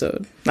per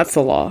episode. That's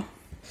the law.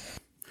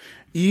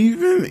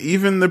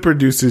 Even the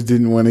producers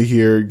didn't want to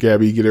hear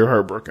Gabby get her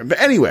heart broken. But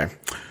anyway,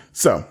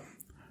 so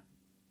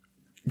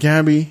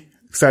Gabby,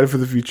 excited for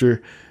the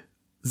future.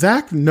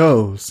 Zach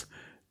knows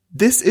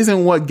this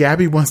isn't what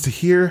Gabby wants to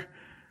hear,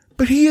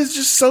 but he is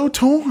just so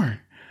torn.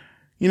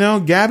 You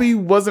know, Gabby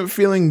wasn't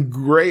feeling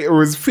great, or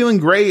was feeling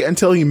great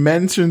until he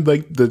mentioned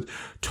like the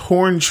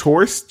torn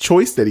choice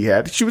that he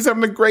had. She was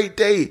having a great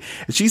day.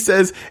 And she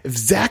says if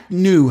Zach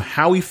knew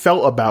how he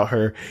felt about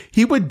her,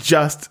 he would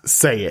just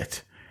say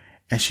it.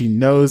 And she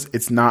knows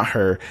it's not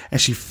her.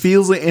 And she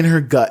feels it in her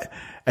gut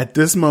at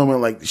this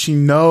moment. Like she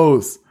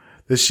knows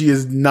that she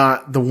is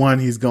not the one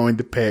he's going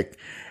to pick.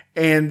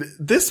 And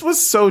this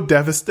was so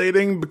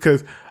devastating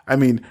because, I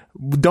mean,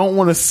 don't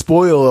want to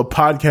spoil a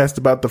podcast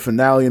about the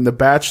finale in The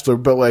Bachelor,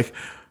 but like,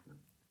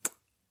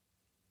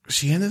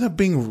 she ended up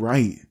being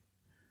right.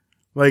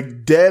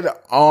 Like, dead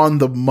on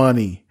the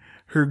money.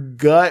 Her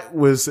gut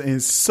was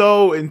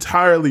so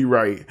entirely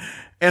right.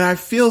 And I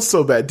feel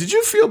so bad. Did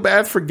you feel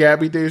bad for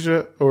Gabby,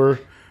 Deja? Or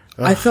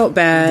I felt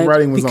bad the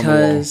writing was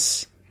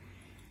because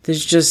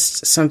there's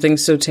just something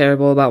so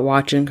terrible about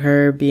watching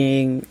her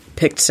being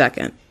picked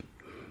second.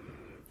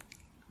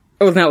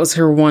 Oh, that was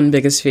her one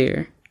biggest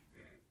fear.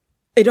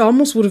 It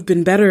almost would have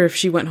been better if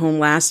she went home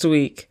last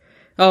week.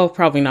 Oh,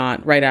 probably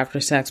not right after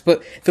sex,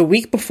 but the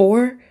week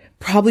before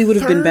probably would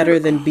have been better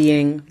than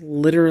being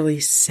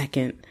literally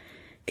second.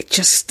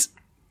 It's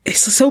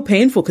so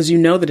painful because you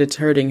know that it's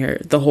hurting her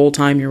the whole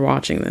time you're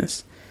watching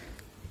this.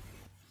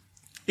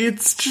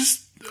 It's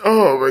just,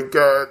 oh my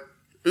God.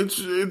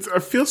 It's I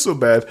feel so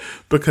bad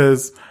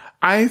because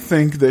I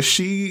think that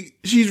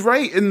she's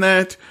right in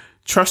that.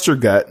 Trust your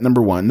gut, number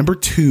one. Number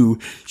two,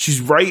 she's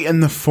right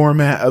in the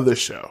format of the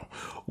show.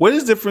 What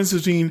is the difference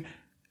between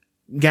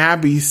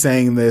Gabby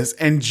saying this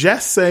and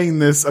Jess saying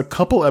this a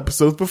couple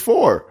episodes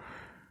before?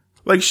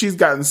 Like, she's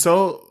gotten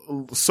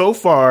so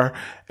far,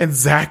 and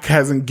Zach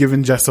hasn't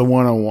given Jess a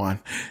one-on-one.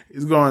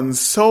 He's gone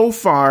so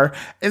far,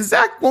 and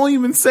Zach won't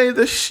even say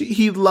that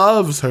he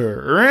loves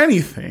her or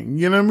anything.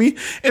 You know what I mean?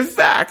 In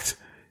fact,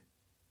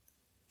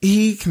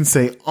 he can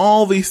say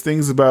all these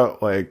things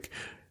about, like,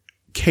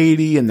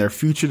 Katie and their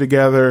future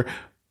together,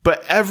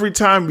 but every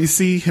time we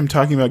see him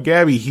talking about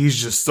Gabby,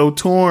 he's just so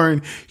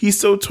torn. He's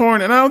so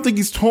torn, and I don't think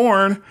he's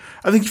torn.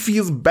 I think he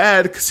feels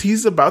bad because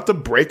he's about to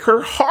break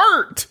her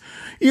heart.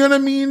 You know what I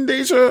mean,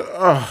 Deja?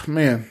 Oh,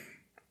 man.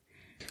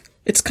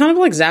 It's kind of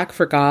like Zach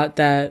forgot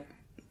that,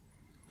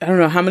 I don't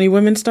know, how many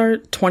women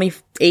start?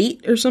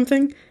 28 or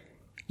something?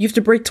 You have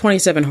to break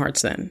 27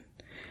 hearts then.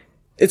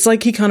 It's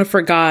like he kind of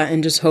forgot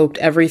and just hoped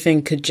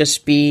everything could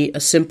just be a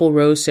simple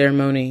rose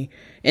ceremony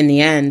in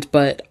the end,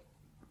 but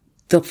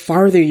the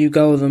farther you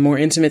go, the more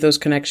intimate those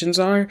connections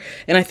are.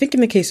 And I think in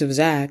the case of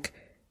Zach,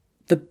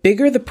 the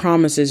bigger the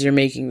promises you're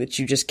making that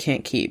you just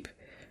can't keep.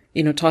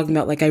 You know, talking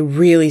about like, I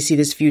really see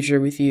this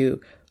future with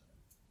you.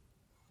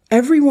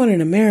 Everyone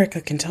in America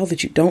can tell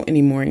that you don't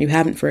anymore and you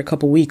haven't for a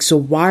couple weeks. So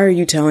why are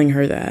you telling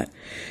her that?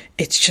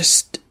 It's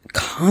just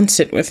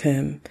constant with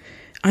him.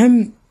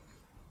 I'm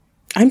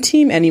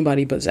team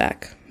anybody but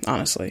Zach,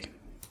 honestly.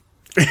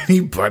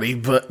 Anybody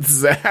but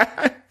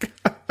Zach?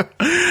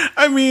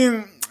 I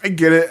mean, I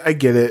get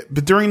it.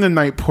 But during the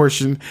night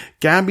portion,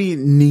 Gabby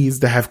needs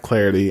to have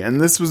clarity.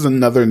 And this was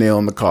another nail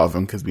in the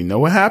coffin because we know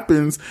what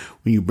happens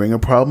when you bring a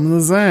problem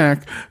to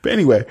Zach. But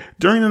anyway,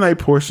 during the night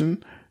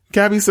portion,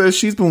 Gabby says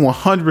she's been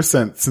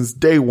 100% since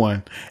day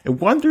one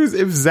and wonders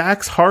if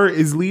Zach's heart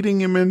is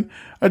leading him in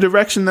a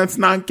direction that's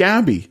not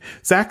Gabby.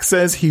 Zach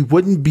says he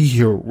wouldn't be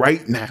here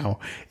right now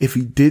if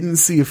he didn't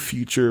see a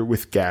future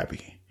with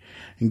Gabby.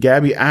 And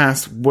Gabby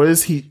asks, what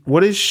does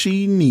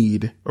she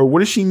need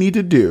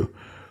to do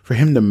for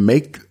him to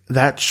make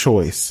that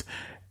choice?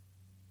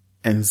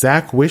 And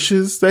Zach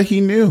wishes that he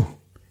knew.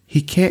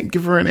 He can't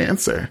give her an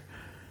answer.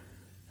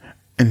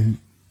 And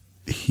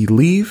he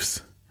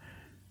leaves.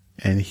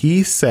 And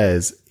he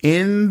says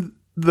in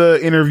the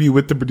interview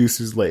with the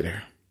producers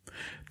later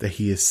that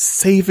he is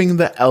saving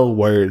the L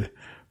word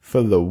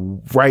for the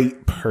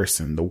right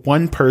person, the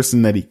one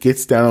person that he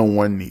gets down on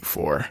one knee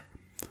for.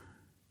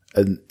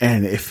 And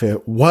if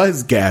it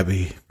was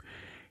Gabby,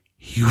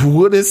 he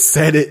would have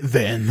said it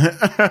then.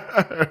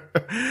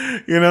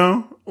 You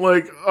know?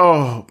 Like,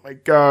 oh my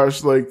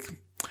gosh. Like,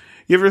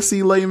 you ever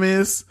see Les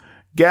Mis?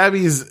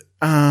 Gabby's,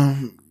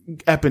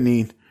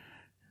 Eponine.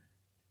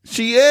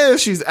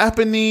 She's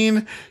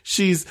Eponine.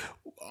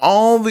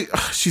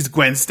 She's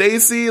Gwen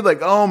Stacy. Like,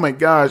 oh my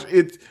gosh.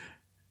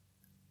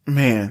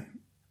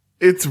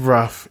 It's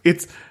rough.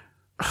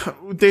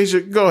 Deja,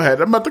 go ahead.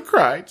 I'm about to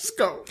cry. Just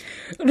go.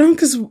 No,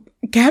 because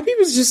Gabby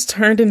was just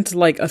turned into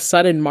like a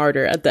sudden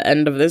martyr at the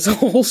end of this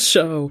whole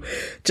show.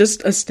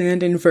 Just a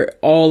stand-in for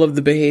all of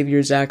the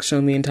behavior Zach's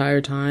shown the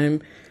entire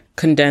time,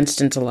 condensed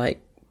into like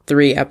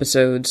 3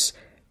 episodes,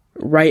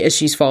 right as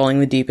she's falling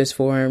the deepest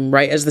for him,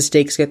 right as the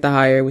stakes get the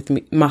highest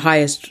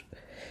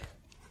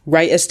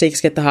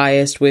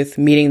with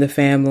meeting the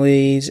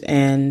families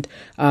and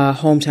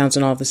hometowns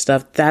and all this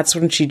stuff. That's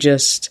when she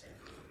just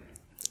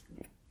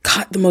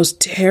got the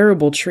most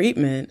terrible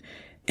treatment.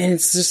 And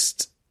it's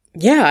just,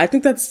 yeah, I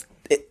think that's,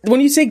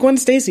 when you say Gwen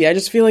Stacy, I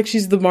just feel like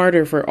she's the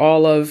martyr for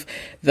all of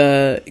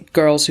the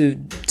girls who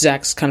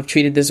Zach's kind of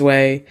treated this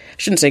way. I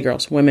shouldn't say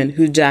girls, women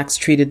who Zach's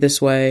treated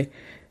this way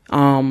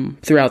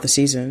throughout the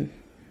season.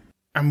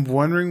 I'm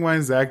wondering why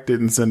Zach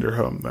didn't send her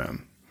home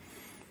then.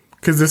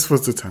 Because this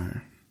was the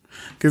time.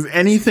 Because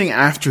anything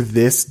after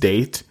this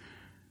date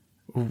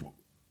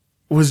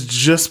was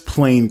just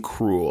plain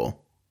cruel.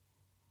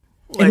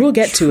 Like, and we'll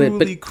get to it,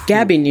 but cruel.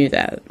 Gabby knew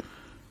that.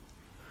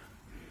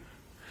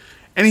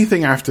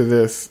 Anything after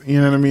this,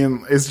 you know what I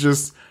mean?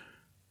 It's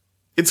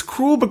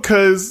cruel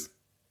because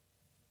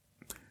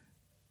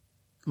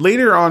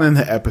later on in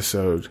the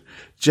episode,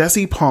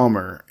 Jesse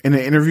Palmer, in an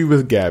interview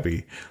with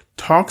Gabby,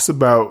 talks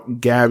about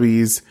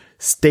Gabby's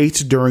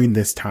state during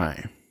this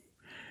time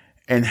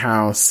and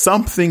how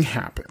something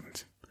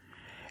happened.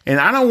 And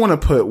I don't want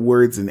to put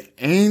words in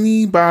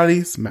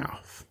anybody's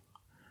mouth,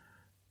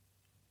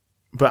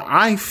 but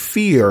I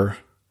fear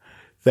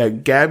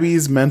that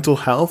Gabby's mental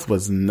health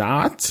was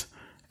not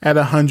at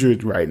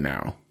 100 right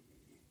now.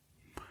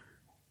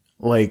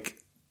 Like,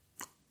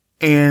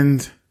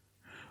 and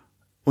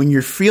when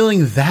you're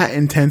feeling that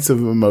intense of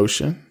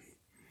emotion,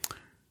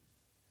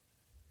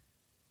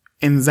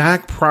 and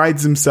Zach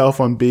prides himself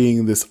on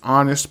being this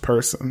honest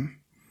person,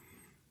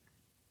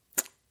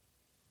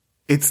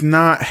 it's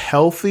not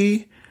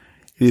healthy.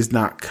 It is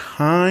not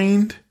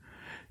kind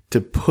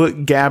to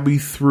put Gabby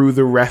through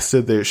the rest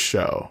of this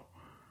show.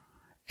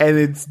 And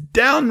it's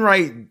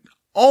downright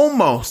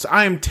almost,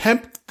 I am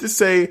tempted to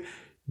say,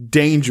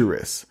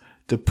 dangerous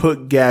to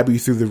put Gabby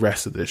through the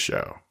rest of this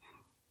show.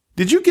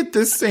 Did you get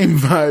this same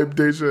vibe,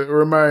 Deja?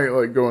 Or am I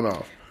like going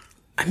off?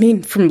 I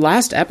mean, from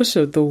last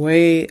episode, the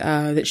way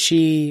that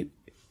she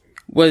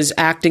was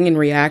acting and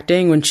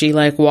reacting when she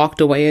like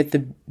walked away at the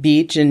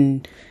beach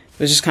and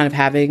was just kind of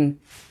having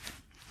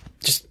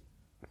just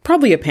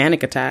probably a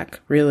panic attack,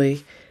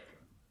 really.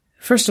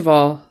 First of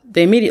all,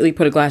 they immediately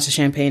put a glass of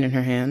champagne in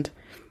her hand.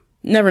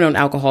 Never known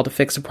alcohol to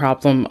fix a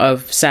problem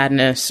of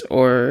sadness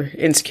or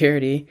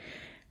insecurity.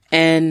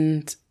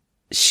 And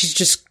she's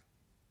just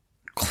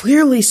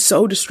clearly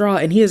so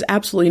distraught, and he has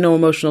absolutely no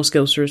emotional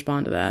skills to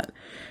respond to that.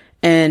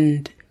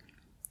 And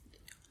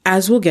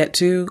as we'll get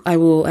to, I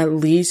will at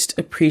least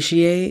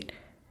appreciate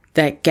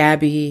that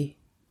Gabby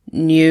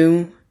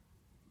knew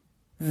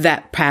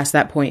that past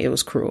that point it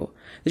was cruel.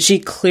 That she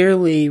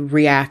clearly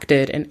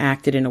reacted and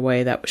acted in a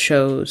way that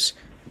shows,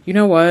 you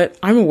know what,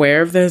 I'm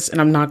aware of this and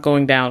I'm not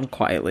going down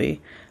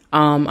quietly.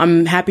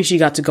 I'm happy she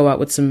got to go out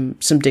with some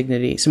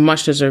dignity, some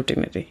much deserved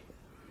dignity.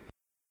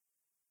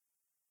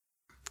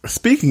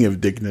 Speaking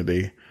of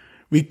dignity,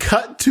 we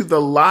cut to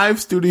the live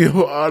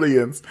studio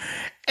audience,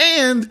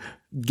 and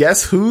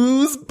guess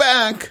who's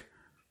back?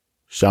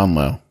 Sean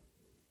Lowe.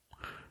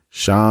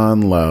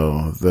 Sean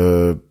Lowe,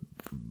 the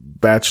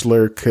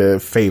Bachelor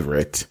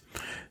favorite.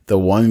 The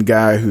one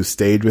guy who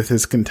stayed with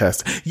his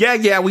contestant.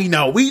 Yeah, we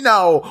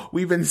know.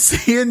 We've been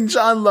seeing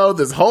Sean Lowe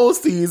this whole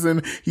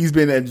season. He's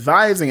been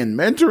advising and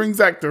mentoring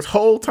Zach this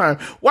whole time.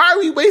 Why are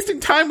we wasting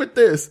time with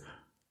this?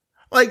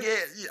 Like,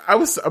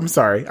 I'm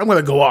sorry. I'm going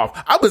to go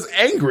off. I was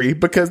angry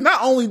because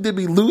not only did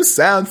we lose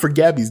sound for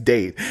Gabby's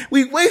date,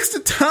 we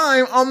wasted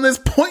time on this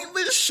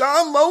pointless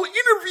Sean Lowe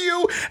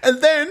interview.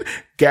 And then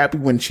Gabby,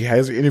 when she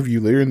has her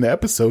interview later in the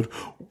episode,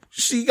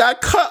 she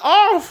got cut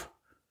off.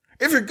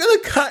 If you're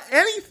going to cut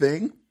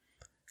anything,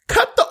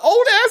 cut the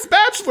old ass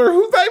Bachelor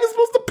who's not even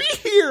supposed to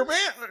be here,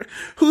 man.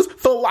 Whose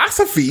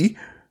philosophy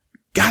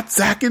got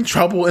Zach in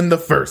trouble in the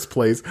first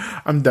place.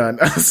 I'm done.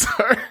 I'm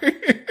sorry.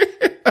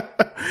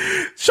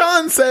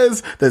 Sean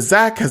says that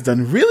Zach has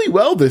done really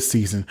well this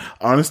season.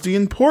 Honesty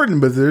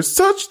important, but there's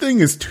such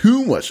thing as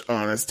too much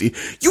honesty.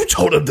 You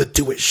told him to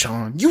do it,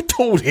 Sean. You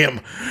told him.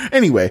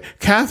 Anyway,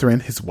 Catherine,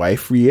 his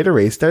wife,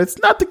 reiterates that it's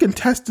not the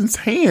contestant's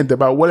hand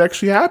about what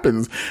actually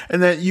happens,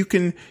 and that you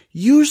can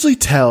usually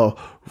tell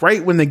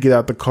right when they get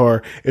out the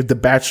car if the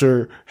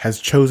Bachelor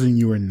has chosen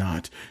you or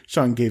not.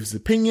 Sean gave his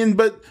opinion,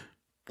 but,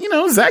 you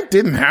know, Zach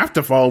didn't have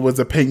to follow his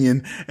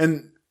opinion,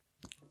 and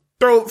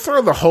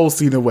throw the whole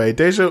scene away.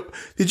 Deja,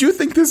 did you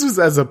think this was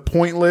as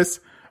pointless,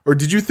 or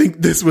did you think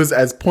this was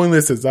as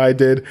pointless as I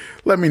did?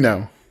 Let me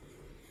know.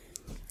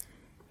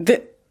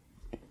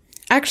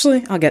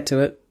 Actually, I'll get to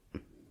it.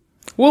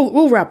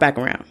 We'll wrap back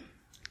around.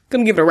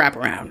 Gonna give it a wrap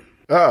around.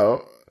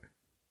 Oh.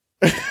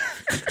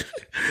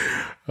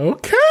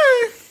 Okay.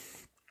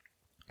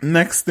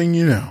 Next thing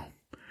you know,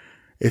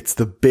 it's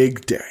the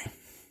big day.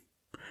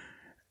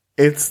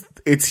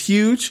 It's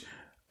huge.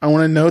 I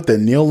want to note that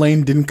Neil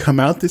Lane didn't come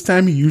out this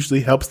time. He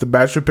usually helps the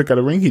Bachelor pick out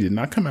a ring. He did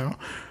not come out.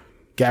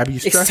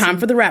 Gabby's stressing. It's time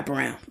for the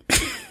wraparound.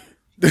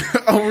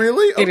 Oh,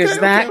 really? Okay, it is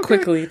that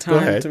quickly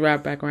time to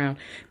wrap back around.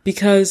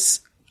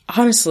 Because,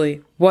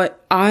 honestly,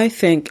 what I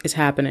think is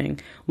happening,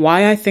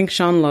 why I think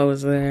Sean Lowe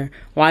is there,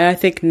 why I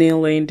think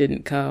Neil Lane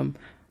didn't come,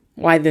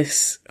 why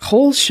this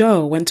whole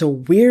show went to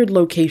weird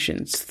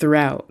locations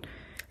throughout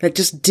that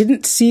just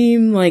didn't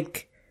seem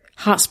like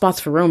hot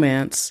spots for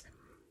romance,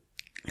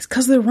 it's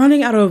because they're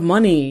running out of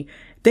money.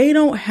 They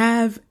don't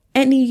have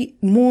any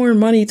more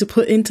money to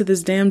put into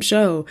this damn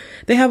show.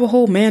 They have a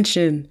whole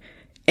mansion,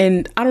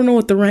 and I don't know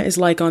what the rent is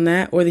like on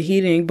that or the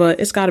heating, but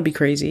it's gotta be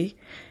crazy.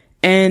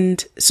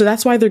 And so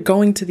that's why they're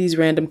going to these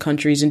random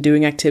countries and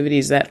doing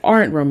activities that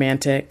aren't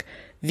romantic.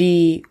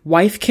 The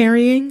wife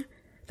carrying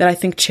that I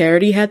think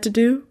Charity had to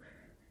do,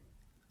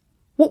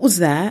 what was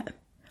that?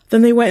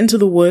 Then they went into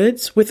the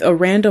woods with a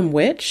random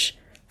witch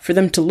for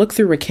them to look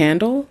through a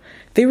candle.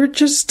 They were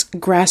just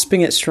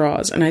grasping at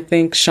straws. And I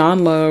think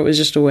Sean Lowe is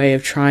just a way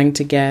of trying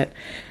to get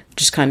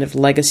just kind of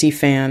legacy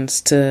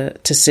fans to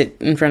sit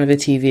in front of the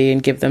TV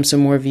and give them some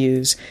more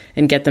views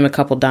and get them a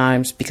couple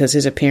dimes because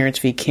his appearance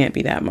fee can't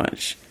be that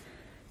much.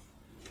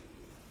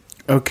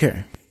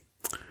 Okay.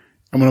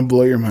 I'm going to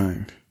blow your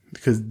mind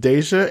because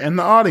Deja and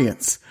the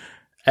audience,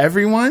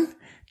 everyone,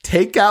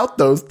 take out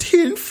those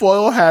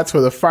tinfoil hats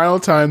for the final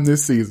time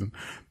this season,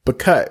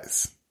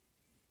 because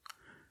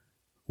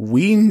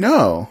we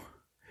know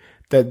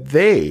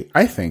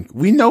that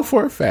we know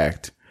for a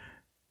fact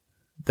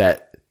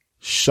that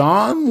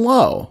Sean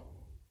Lowe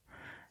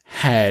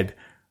had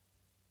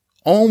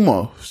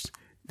almost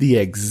the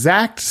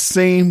exact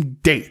same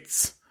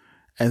dates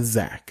as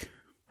Zach.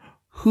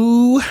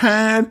 Who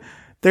had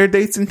their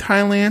dates in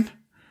Thailand?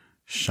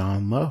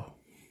 Sean Lowe.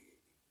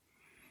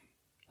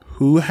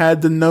 Who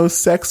had the no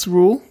sex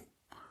rule?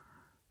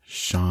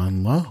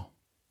 Sean Lowe.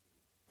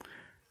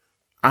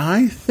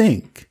 I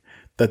think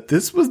that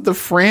this was the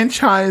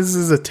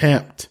franchise's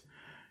attempt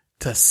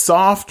to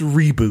soft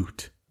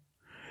reboot.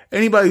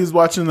 Anybody who's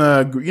watching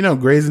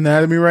Grey's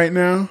Anatomy right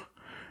now,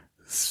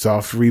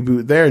 soft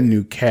reboot there,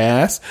 new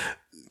cast.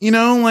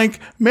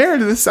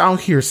 Meredith's out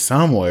here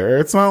somewhere.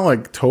 It's not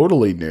like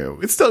totally new.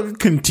 It's still a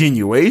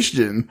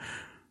continuation,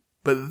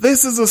 but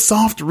this is a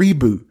soft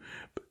reboot.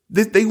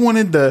 They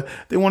wanted to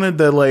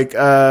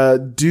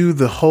do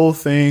the whole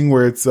thing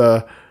where it's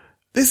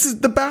this is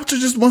the Bachelor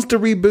just wants to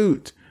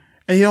reboot,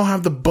 and you don't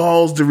have the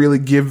balls to really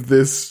give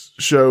this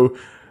show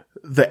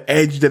the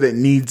edge that it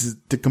needs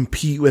to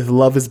compete with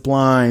Love is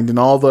Blind and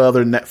all the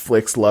other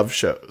Netflix love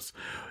shows.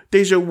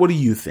 Deja, what do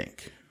you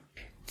think?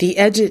 The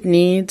edge it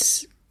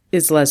needs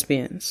is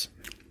lesbians.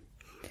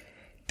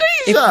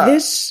 Deja! If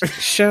this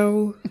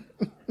show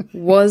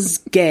was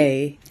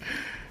gay,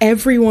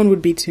 everyone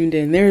would be tuned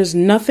in. There is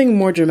nothing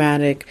more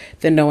dramatic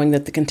than knowing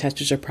that the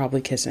contestants are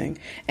probably kissing.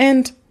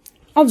 And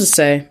I'll just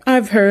say,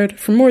 I've heard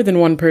from more than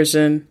one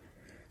person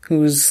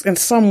who's in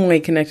some way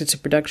connected to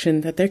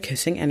production that they're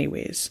kissing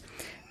anyways.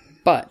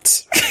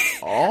 But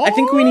I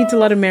think we need to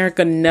let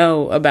America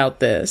know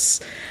about this.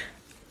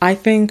 I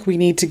think we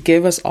need to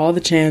give us all the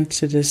chance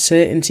to just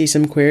sit and see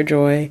some queer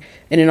joy.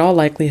 And in all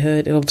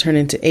likelihood, it'll turn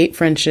into 8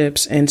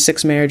 friendships and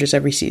 6 marriages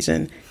every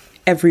season.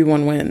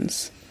 Everyone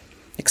wins.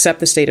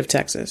 Except the state of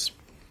Texas.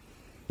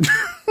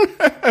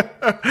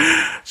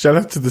 Shout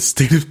out to the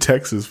state of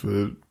Texas for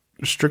the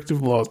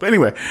restrictive laws. But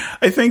anyway,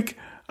 I think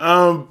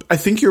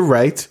you're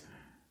right.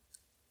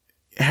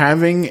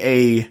 Having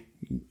a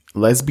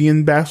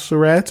lesbian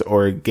bachelorette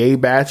or a gay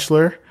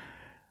bachelor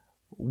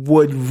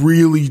would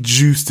really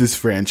juice this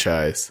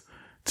franchise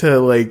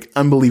to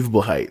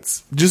unbelievable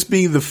heights. Just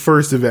being the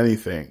first of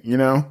anything,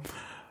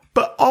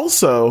 But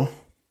also,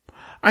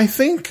 I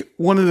think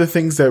one of the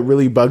things that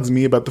really bugs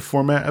me about the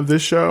format of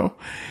this show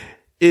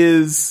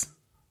is,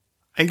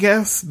 I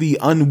guess, the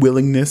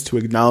unwillingness to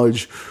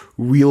acknowledge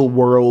real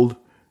world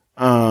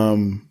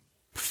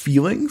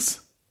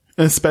feelings,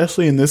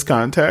 especially in this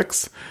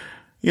context,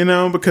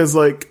 because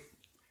like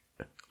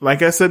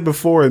I said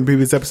before in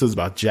previous episodes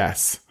about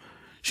Jess,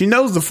 she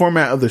knows the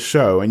format of the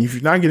show, and if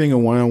you're not getting a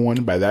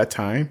one-on-one by that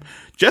time,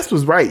 Jess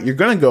was right. You're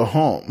going to go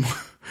home.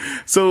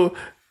 So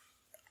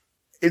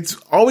it's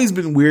always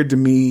been weird to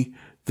me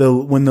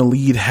when the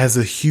lead has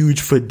a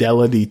huge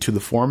fidelity to the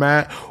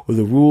format or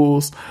the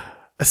rules,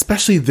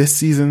 especially this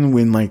season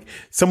when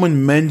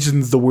someone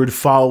mentions the word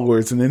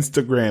followers on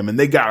Instagram and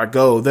they gotta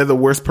go. They're the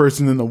worst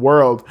person in the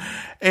world.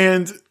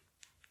 And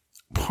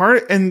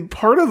part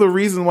of the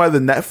reason why the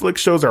Netflix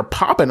shows are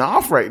popping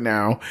off right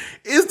now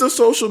is the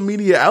social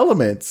media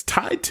elements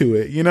tied to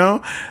it,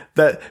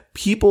 that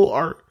people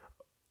are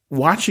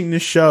watching the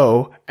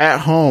show at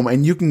home,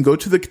 and you can go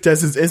to the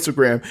contestant's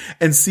Instagram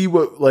and see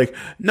what, like,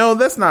 no,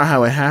 that's not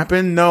how it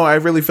happened. No, I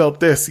really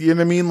felt this. You know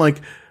what I mean? Like,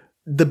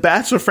 the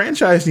Bachelor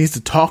franchise needs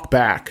to talk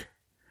back.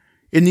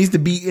 It needs to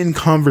be in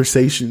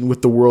conversation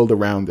with the world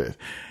around it.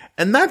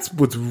 And that's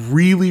what's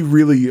really,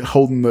 really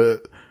holding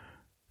the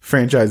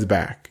franchise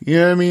back. You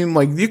know what I mean?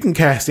 Like, you can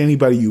cast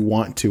anybody you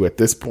want to at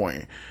this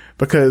point,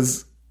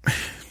 because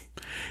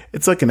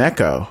it's like an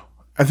echo.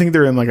 I think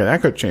they're in like an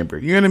echo chamber.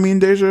 You know what I mean,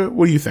 Deja?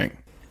 What do you think?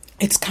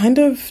 It's kind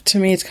of, to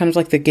me, it's kind of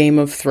like the Game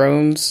of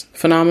Thrones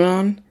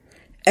phenomenon.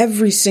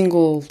 Every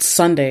single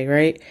Sunday,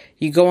 right?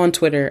 You go on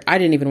Twitter. I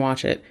didn't even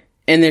watch it.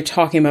 And they're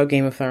talking about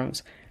Game of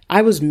Thrones.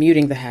 I was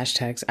muting the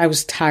hashtags. I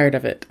was tired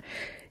of it.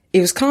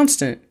 It was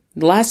constant.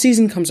 The last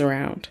season comes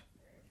around.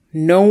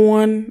 No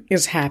one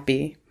is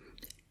happy.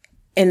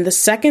 And the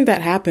second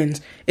that happens,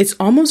 it's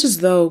almost as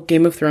though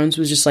Game of Thrones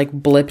was just like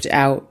blipped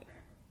out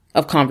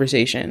of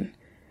conversation.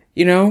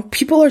 You know,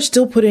 people are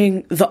still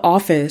putting The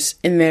Office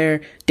in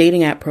their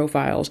dating app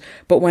profiles,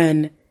 but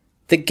when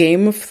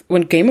Game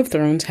of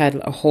Thrones had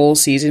a whole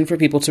season for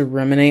people to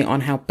ruminate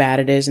on how bad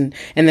it is, and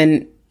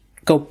then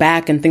go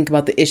back and think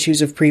about the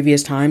issues of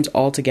previous times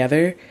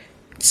altogether,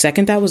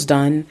 second that was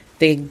done,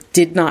 they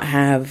did not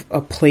have a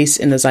place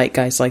in the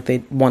zeitgeist like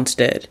they once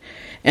did.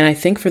 And I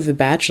think for The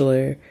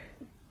Bachelor,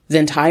 the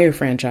entire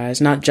franchise,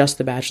 not just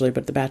The Bachelor,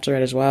 but The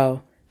Bachelorette as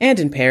well, and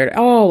Impaired,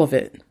 all of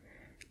it,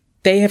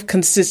 they have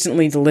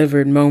consistently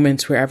delivered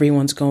moments where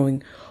everyone's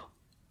going,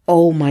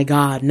 oh my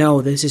God, no,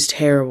 this is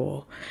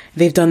terrible.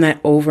 They've done that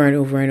over and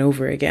over and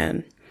over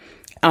again.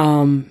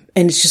 And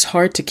it's just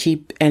hard to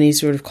keep any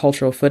sort of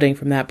cultural footing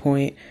from that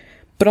point.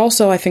 But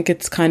also, I think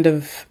it's kind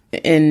of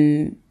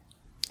an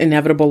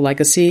inevitable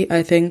legacy,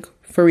 I think,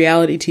 for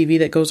reality TV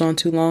that goes on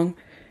too long.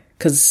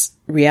 Because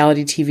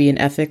reality TV and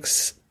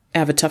ethics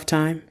have a tough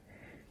time.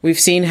 We've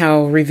seen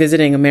how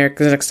revisiting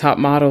America's Next Top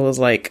Model is,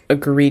 like,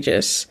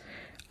 egregious.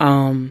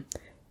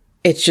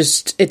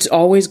 It's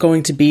always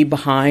going to be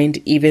behind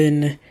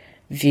even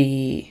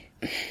the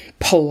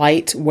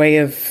polite way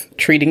of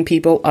treating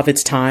people of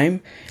its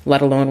time,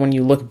 let alone when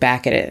you look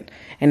back at it.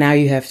 And now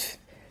you have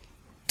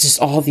just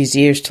all these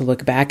years to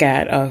look back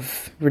at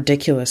of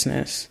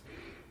ridiculousness.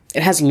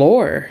 It has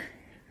lore.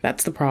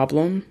 That's the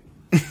problem.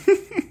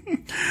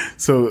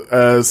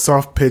 So,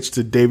 soft pitch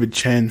to David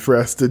Chen for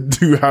us to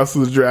do House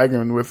of the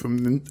Dragon with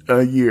him in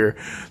a year.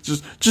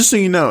 Just so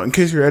you know, in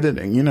case you're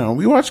editing, you know,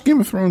 we watch Game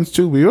of Thrones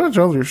too. We watch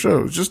other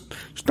shows. Just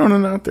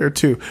throwing it out there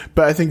too.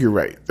 But I think you're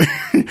right.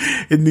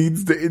 It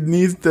needs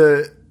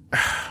the,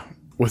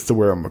 what's the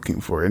word I'm looking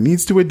for? It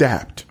needs to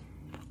adapt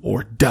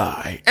or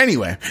die.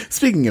 Anyway,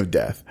 speaking of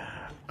death,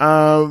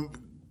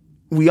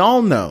 we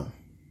all know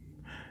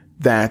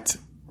that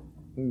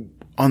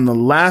on the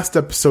last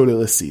episode of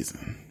the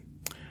season,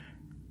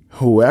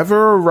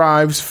 whoever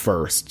arrives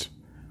first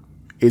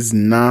is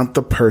not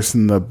the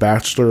person the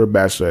Bachelor or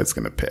Bachelorette is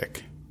going to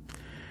pick.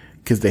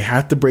 Because they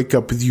have to break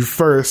up with you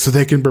first so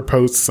they can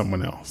propose to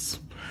someone else.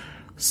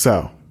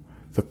 So,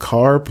 the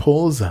car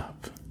pulls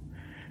up,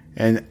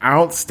 and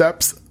out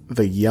steps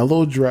the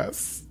yellow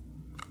dress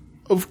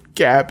of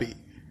Gabby.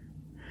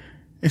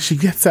 And she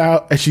gets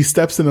out, and she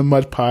steps in a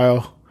mud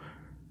pile.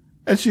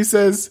 And she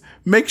says,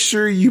 make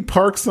sure you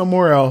park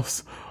somewhere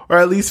else, or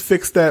at least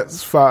fix that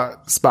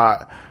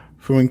spot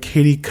for when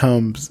Katie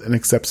comes and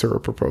accepts her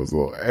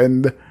proposal.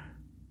 And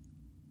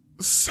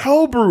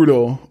so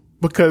brutal,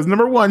 because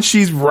number one,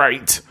 she's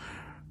right.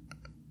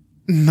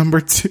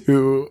 Number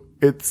two,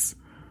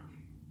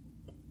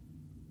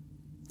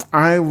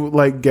 I,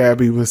 like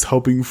Gabby, was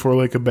hoping for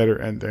like a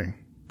better ending.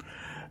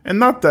 And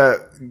not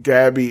that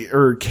Gabby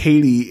or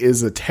Katie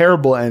is a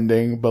terrible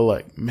ending, but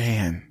like,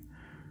 man,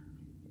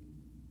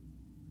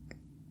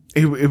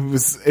 it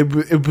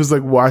was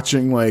like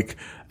watching like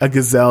a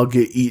gazelle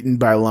get eaten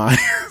by lions.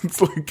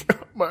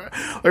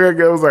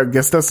 I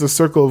guess that's the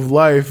circle of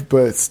life,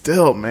 but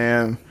still,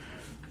 man,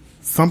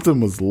 something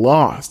was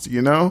lost,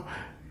 you know?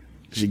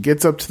 She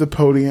gets up to the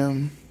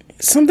podium.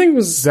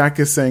 Zach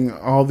is saying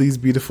all these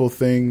beautiful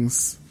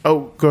things.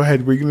 Oh, go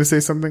ahead. Were you going to say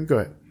something? Go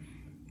ahead.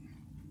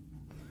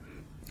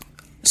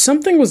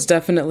 Something was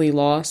definitely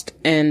lost,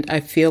 and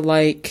I feel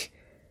like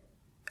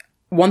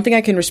one thing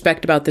I can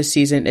respect about this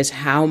season is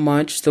how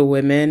much the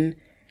women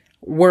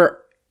were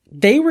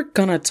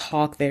gonna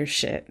talk their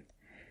shit.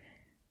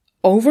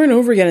 Over and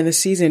over again in this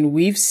season,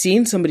 we've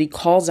seen somebody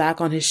call Zach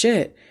on his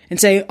shit and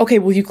say, okay,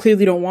 well, you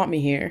clearly don't want me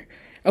here.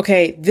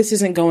 Okay, this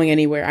isn't going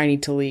anywhere. I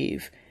need to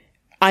leave.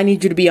 I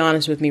need you to be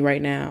honest with me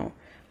right now.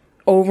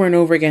 Over and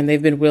over again,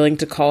 they've been willing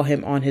to call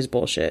him on his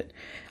bullshit.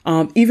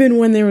 Even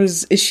when there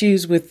was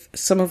issues with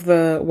some of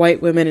the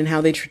white women and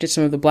how they treated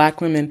some of the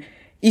black women,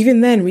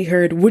 even then we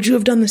heard, would you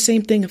have done the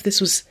same thing if this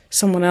was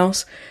someone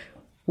else?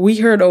 We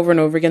heard over and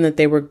over again that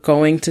they were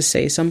going to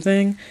say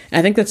something. And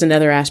I think that's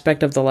another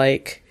aspect of the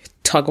like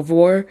tug of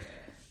war.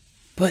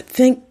 But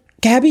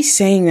Gabby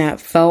saying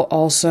that felt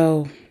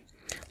also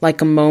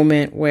like a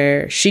moment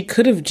where she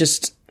could have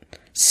just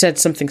said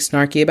something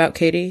snarky about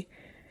Katie,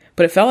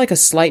 but it felt like a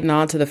slight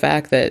nod to the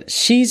fact that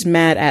she's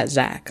mad at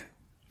Zach.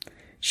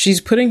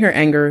 She's putting her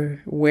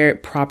anger where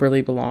it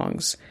properly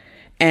belongs.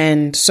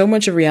 And so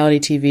much of reality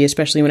TV,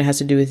 especially when it has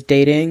to do with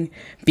dating,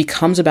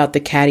 becomes about the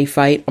catty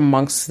fight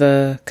amongst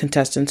the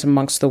contestants,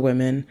 amongst the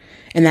women.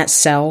 And that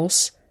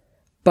sells.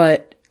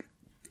 But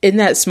in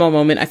that small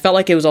moment, I felt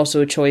like it was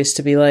also a choice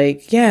to be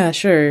like, yeah,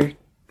 sure,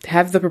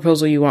 have the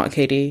proposal you want,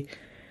 Katie.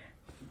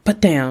 But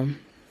damn,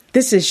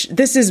 this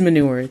is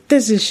manure.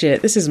 This is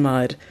shit. This is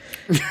mud.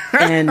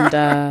 And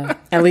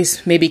at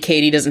least maybe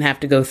Katie doesn't have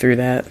to go through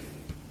that.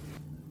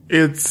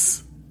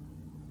 It's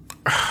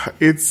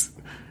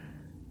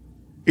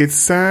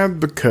sad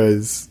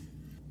because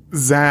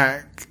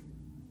Zach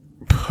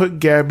put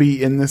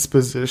Gabby in this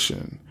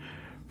position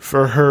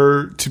for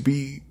her to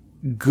be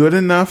good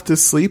enough to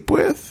sleep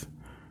with,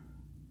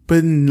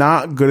 but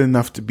not good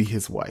enough to be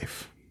his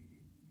wife.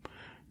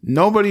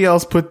 Nobody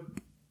else put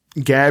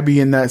Gabby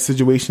in that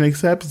situation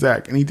except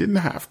Zach, and he didn't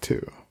have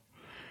to.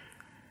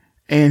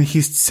 And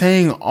he's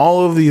saying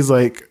all of these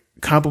like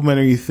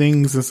complimentary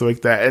things and stuff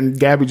like that, and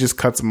Gabby just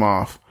cuts him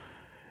off.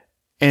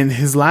 And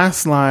his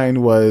last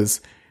line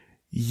was,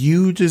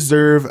 "You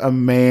deserve a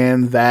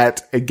man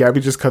that," and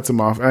Gabby just cuts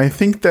him off. And I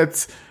think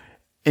that's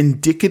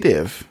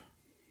indicative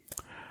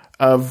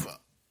of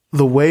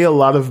the way a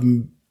lot of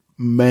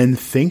men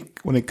think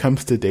when it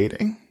comes to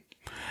dating.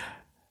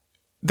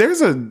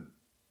 This is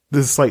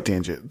a slight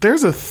tangent.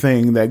 There's a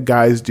thing that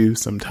guys do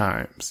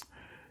sometimes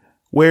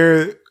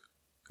where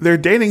they're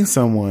dating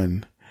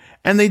someone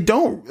and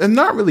they're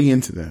not really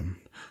into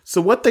them. So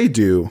what they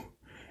do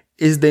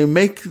is they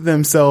make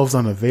themselves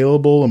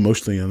unavailable,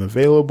 emotionally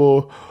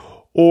unavailable,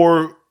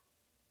 or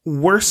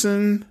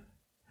worsen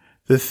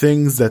the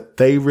things that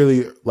they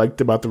really liked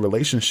about the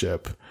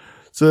relationship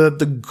so that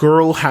the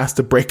girl has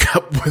to break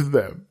up with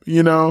them,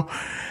 you know?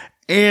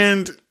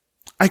 And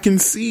I can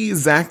see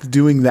Zach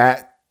doing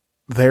that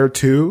there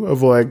too,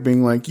 of like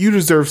being like, you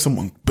deserve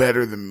someone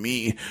better than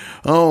me.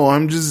 Oh,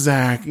 I'm just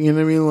Zach. You know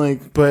what I mean?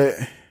 Like, but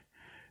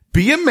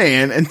be a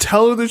man and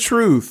tell her the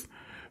truth.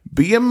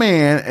 Be a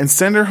man and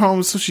send her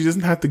home so she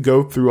doesn't have to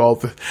go through all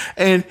the,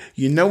 and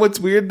you know what's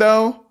weird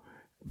though?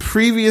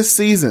 Previous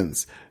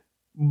seasons,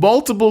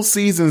 multiple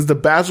seasons, the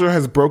Bachelor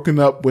has broken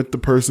up with the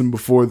person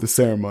before the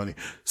ceremony.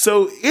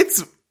 So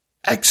it's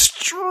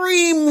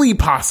extremely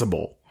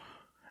possible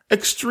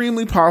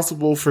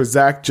for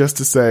Zach just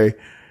to say,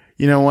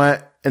 you know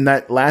what? In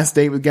that last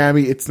date with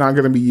Gabby, it's not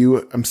going to be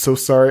you. I'm so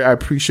sorry. I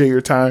appreciate your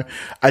time.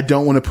 I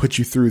don't want to put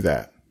you through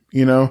that,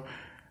 you know?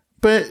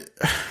 But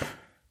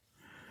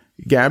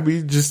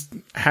Gabby just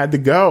had to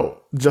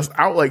go just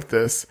out like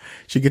this.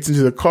 She gets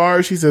into the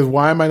car. She says,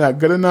 why am I not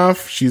good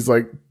enough? She's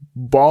like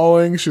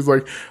bawling. She's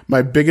like,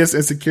 my biggest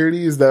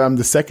insecurity is that I'm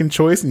the second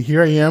choice. And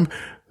here I am,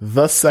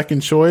 the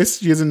second choice.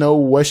 She doesn't know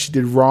what she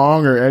did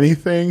wrong or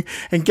anything.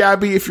 And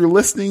Gabby, if you're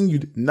listening, you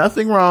did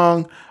nothing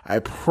wrong. I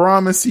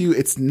promise you,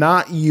 it's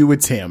not you,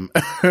 it's him.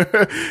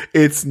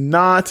 It's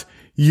not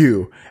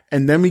you.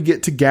 And then we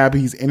get to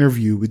Gabby's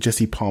interview with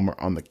Jesse Palmer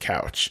on the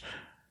couch.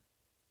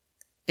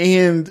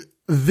 And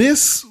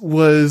this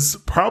was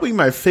probably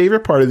my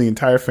favorite part of the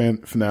entire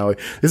finale.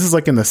 This is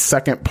like in the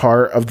second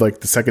part of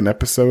like the second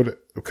episode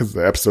because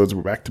the episodes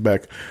were back to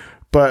back.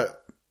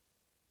 But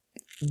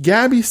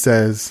Gabby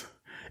says,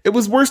 it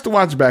was worse to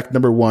watch back,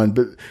 number one,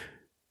 but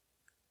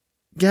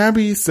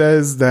Gabby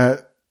says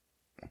that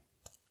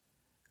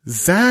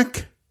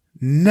Zach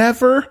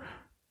never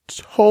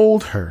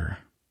told her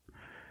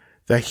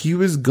that he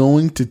was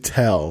going to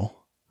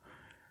tell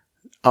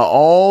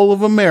all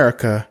of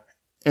America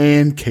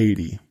and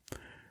Katie.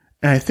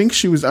 And I think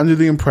she was under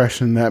the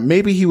impression that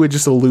maybe he would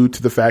just allude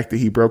to the fact that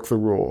he broke the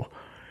rule.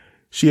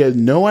 She had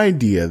no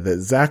idea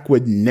that Zach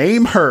would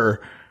name her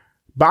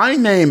by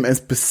name and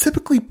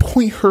specifically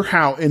point her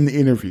out in the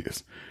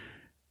interviews.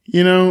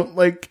 You know,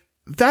 like,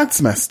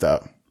 that's messed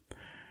up.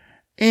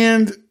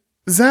 And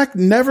Zach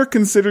never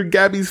considered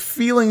Gabby's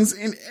feelings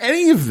in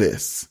any of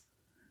this.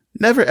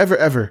 Never, ever,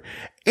 ever.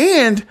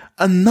 And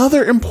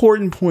another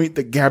important point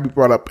that Gabby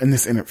brought up in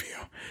this interview,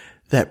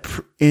 that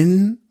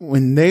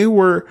when they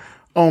were,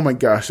 oh my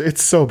gosh,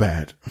 it's so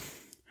bad.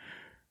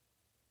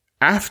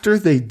 After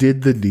they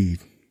did the deed,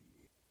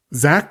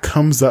 Zach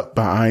comes up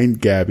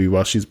behind Gabby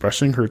while she's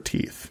brushing her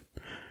teeth.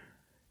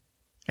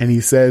 And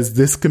he says,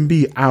 this can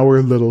be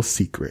our little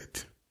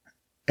secret.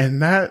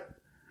 And that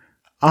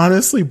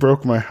honestly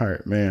broke my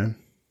heart, man.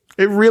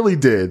 It really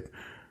did.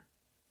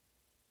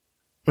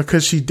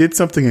 Because she did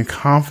something in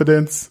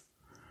confidence,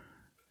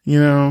 you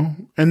know,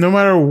 and no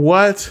matter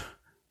what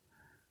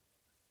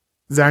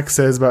Zach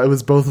says about it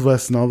was both of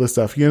us and all this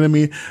stuff, you know what I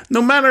mean?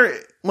 No matter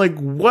like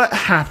what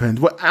happened,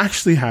 what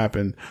actually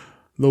happened,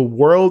 the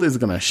world is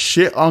going to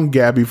shit on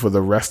Gabby for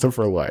the rest of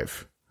her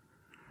life.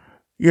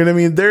 You know what I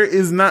mean? There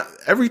is not,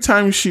 every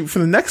time for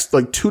the next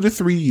like 2 to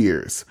 3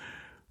 years,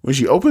 when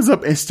she opens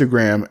up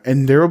Instagram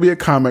and there will be a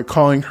comment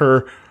calling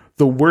her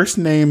the worst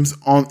names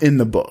in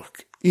the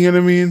book. You know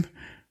what I mean?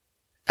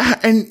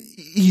 And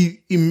he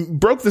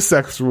broke the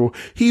sex rule.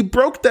 He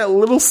broke that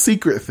little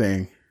secret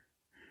thing.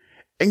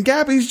 And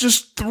Gabby's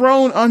just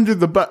thrown under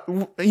the bus.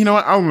 You know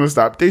what? I'm going to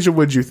stop. Deja,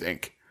 what'd you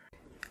think?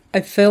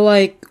 I feel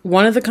like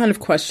one of the kind of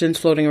questions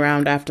floating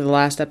around after the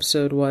last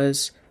episode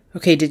was,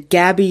 okay, did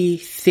Gabby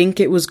think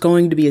it was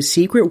going to be a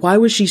secret? Why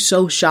was she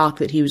so shocked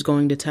that he was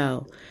going to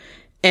tell?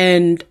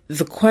 And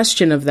the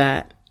question of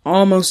that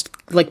almost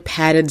like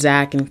patted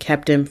Zach and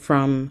kept him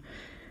from,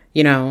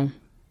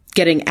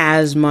 getting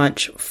as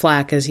much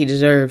flack as he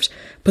deserves.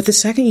 But the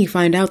second you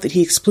find out that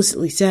he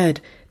explicitly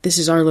said, this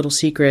is our little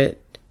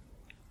secret,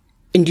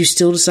 and you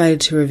still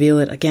decided to reveal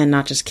it, again,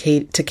 not just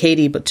to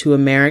Katie, but to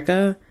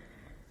America,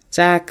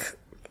 Zach,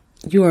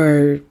 you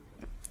are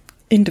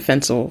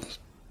indefensible.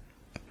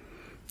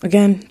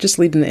 Again, just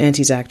leading the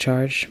anti-Zach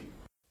charge.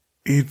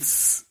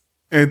 There's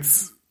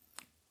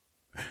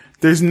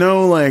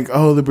no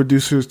the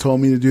producers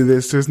told me to do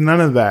this. There's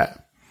none of that.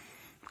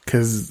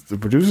 Because the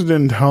producer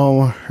didn't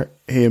tell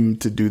him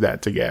to do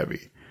that to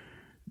Gabby.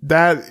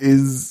 That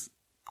is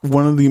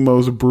one of the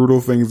most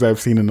brutal things I've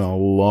seen in a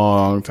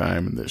long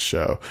time in this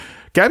show.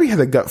 Gabby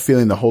had a gut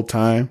feeling the whole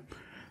time.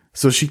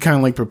 So she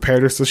kind of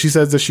prepared herself. She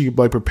says that she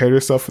prepared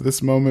herself for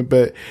this moment,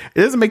 but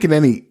it doesn't make it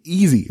any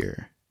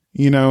easier,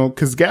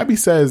 because Gabby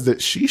says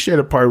that she shared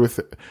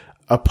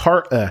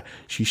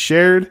she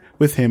shared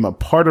with him a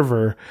part of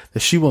her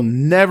that she will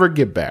never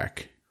get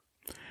back.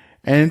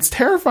 And it's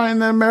terrifying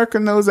that America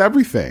knows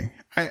everything.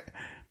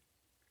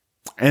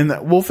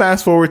 And we'll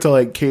fast forward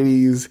to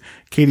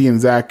Katie and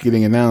Zach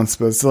getting announced,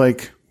 but it's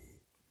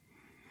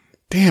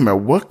damn, at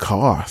what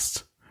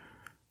cost?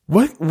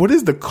 What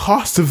is the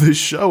cost of this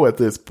show at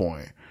this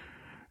point?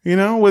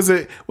 Was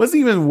it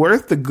even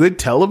worth the good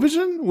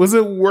television? Was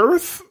it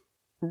worth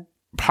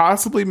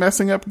possibly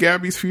messing up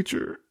Gabby's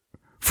future?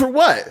 For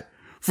what?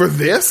 For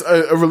this?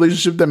 A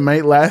relationship that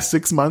might last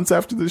 6 months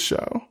after the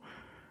show?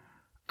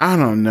 I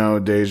don't know,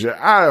 Deja.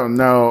 I don't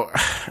know.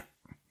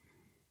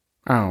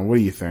 What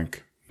do you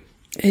think?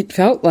 It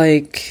felt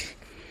like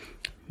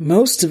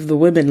most of the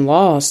women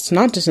lost,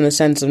 not just in the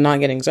sense of not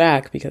getting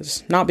Zach,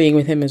 because not being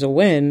with him is a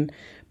win,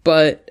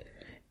 but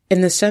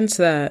in the sense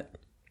that,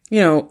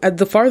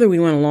 the farther we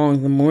went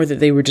along, the more that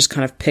they were just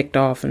kind of picked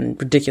off in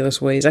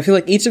ridiculous ways. I feel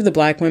like each of the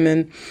black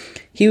women,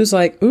 he was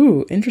like,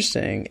 ooh,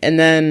 interesting. And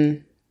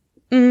then,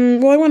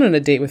 I went on a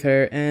date with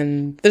her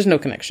and there's no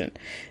connection.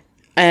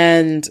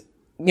 And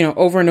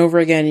over and over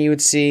again, you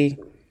would see,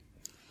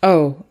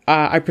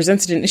 I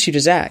presented an issue to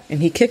Zach,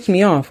 and he kicked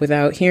me off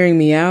without hearing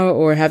me out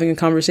or having a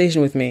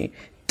conversation with me.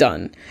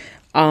 Done.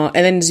 And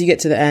then as you get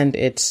to the end,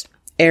 it's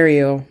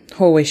Ariel. The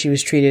whole way she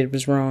was treated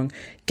was wrong.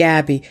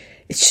 Gabby.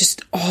 It's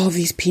just all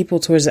these people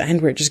towards the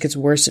end where it just gets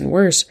worse and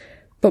worse.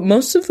 But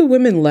most of the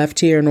women left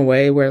here in a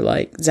way where,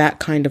 Zach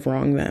kind of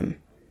wronged them.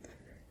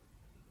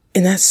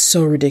 And that's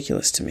so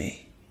ridiculous to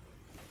me.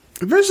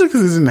 Especially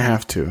because he didn't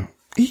have to.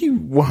 He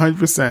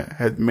 100%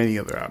 had many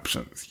other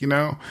options,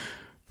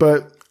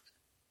 But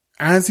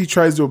as he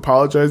tries to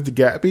apologize to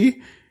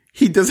Gabby,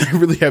 he doesn't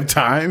really have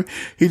time.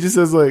 He just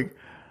says,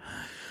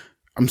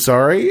 I'm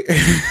sorry.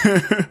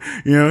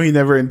 He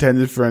never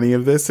intended for any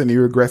of this and he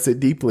regrets it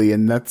deeply.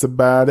 And that's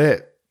about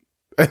it.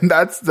 And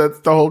that's the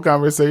whole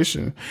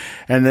conversation.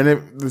 And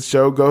then the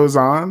show goes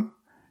on.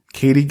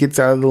 Katie gets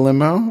out of the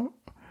limo.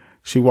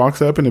 She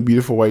walks up in a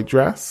beautiful white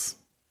dress.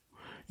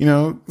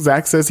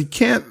 Zach says he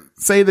can't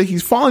say that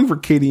he's falling for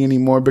Katie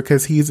anymore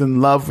because he's in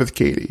love with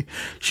Katie.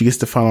 She gets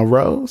the final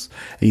rose,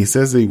 and he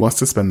says that he wants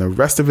to spend the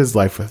rest of his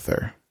life with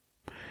her.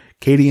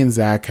 Katie and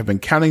Zach have been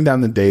counting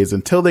down the days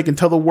until they can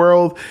tell the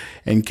world.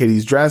 And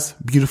Katie's dress,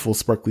 beautiful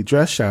sparkly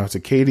dress, shout out to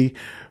Katie.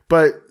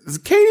 But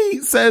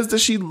Katie says that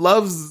she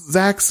loves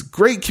Zach's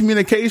great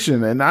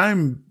communication, and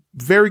I'm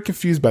very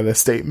confused by this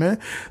statement.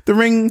 The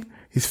ring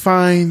is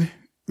fine.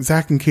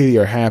 Zach and Katie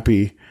are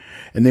happy,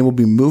 and they will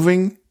be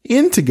moving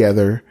in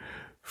together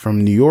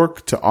from New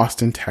York to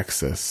Austin,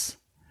 Texas.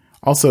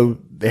 Also,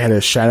 they had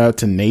a shout out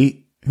to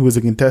Nate, who was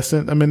a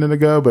contestant a minute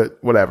ago, but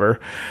whatever.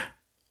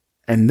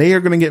 And they are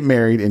going to get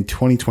married in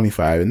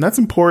 2025. And that's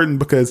important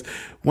because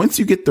once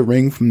you get the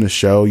ring from the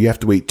show, you have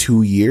to wait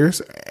 2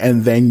 years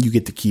and then you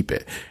get to keep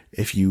it.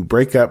 If you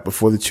break up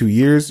before the 2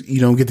 years,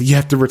 you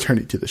have to return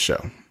it to the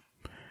show.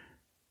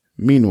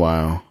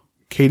 Meanwhile,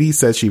 Katie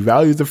says she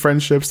values the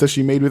friendships that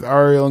she made with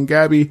Ariel and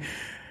Gabby,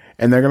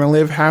 and they're going to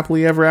live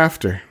happily ever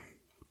after.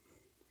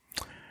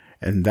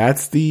 And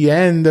that's the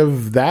end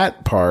of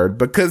that part,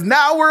 because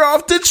now we're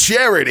off to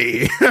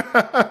Charity.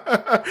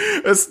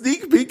 A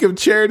sneak peek of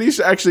Charity.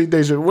 Actually,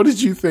 Deja, what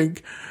did you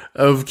think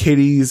of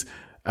Katie's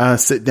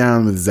sit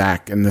down with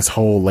Zach and this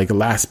whole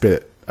last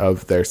bit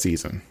of their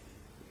season?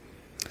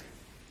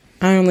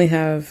 I only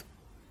have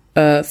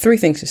 3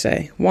 things to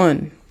say.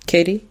 1,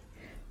 Katie,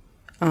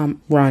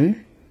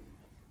 run.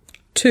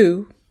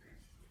 2,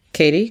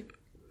 Katie,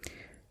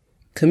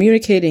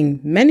 communicating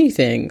many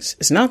things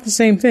is not the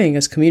same thing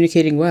as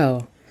communicating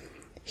well.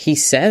 He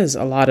says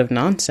a lot of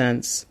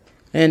nonsense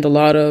and a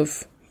lot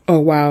of, oh,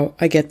 wow,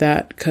 I get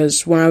that.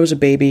 Because when I was a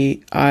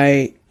baby,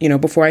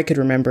 before I could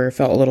remember,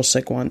 felt a little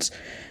sick once.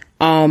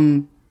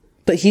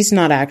 But he's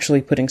not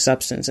actually putting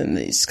substance in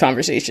these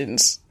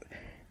conversations.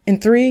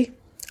 And 3,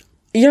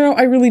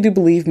 I really do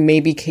believe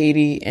maybe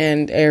Katie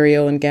and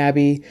Ariel and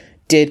Gabby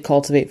did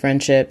cultivate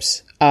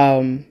friendships.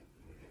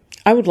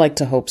 I would like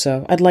to hope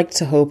so. I'd like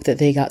to hope that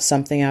they got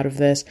something out of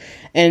this.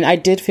 And I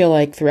did feel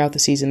like throughout the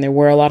season, there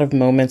were a lot of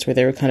moments where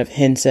there were kind of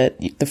hints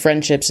at the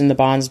friendships and the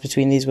bonds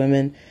between these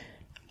women.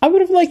 I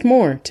would have liked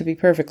more, to be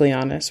perfectly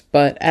honest,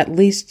 but at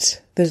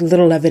least there's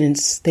little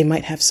evidence they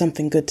might have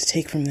something good to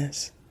take from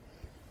this.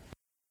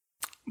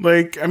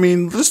 Like, I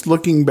mean, just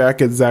looking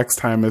back at Zach's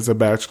time as a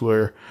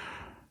Bachelor,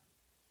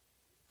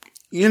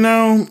 you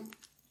know,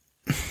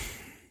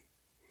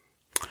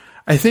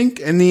 I think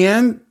in the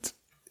end,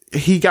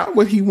 he got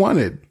what he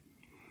wanted.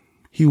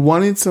 He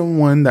wanted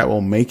someone that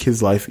will make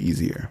his life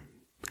easier.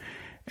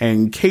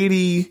 And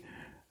Katie,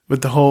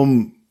 with the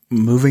whole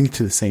moving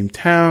to the same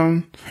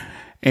town,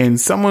 and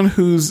someone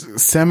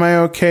who's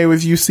semi-okay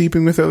with you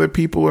sleeping with other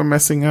people or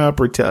messing up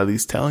or at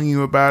least telling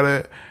you about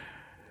it,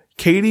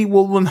 Katie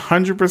will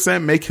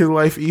 100% make his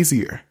life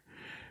easier.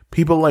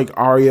 People like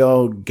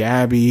Ariel,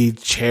 Gabby,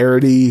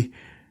 Charity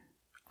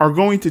are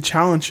going to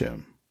challenge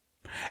him.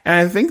 And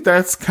I think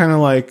that's kind of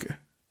like,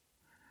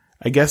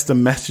 I guess, the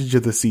message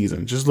of the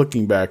season. Just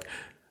looking back,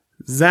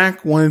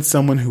 Zach wanted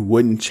someone who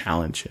wouldn't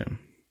challenge him.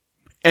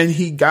 And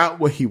he got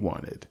what he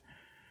wanted.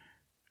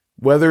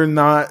 Whether or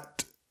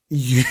not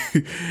you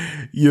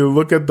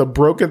look at the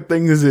broken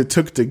things it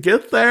took to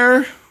get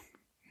there,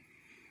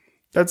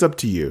 that's up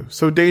to you.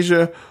 So,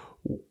 Deja,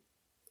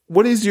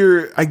 what is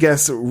your, I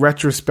guess,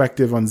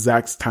 retrospective on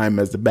Zach's time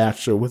as the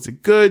Bachelor? Was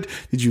it good?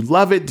 Did you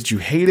love it? Did you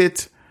hate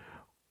it?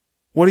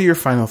 What are your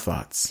final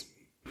thoughts?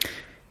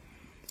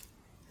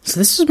 So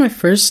this was my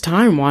first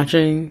time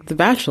watching The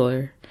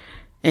Bachelor,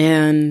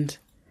 and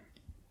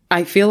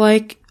I feel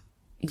like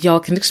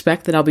y'all can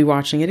expect that I'll be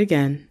watching it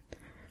again.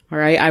 All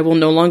right, I will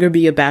no longer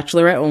be a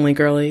Bachelorette only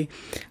girly,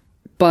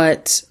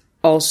 but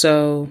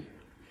also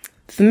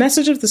the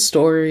message of the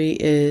story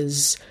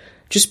is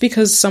just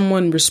because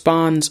someone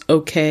responds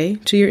okay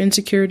to your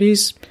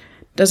insecurities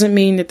doesn't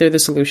mean that they're the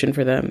solution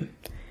for them.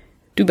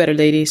 Do better,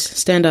 ladies.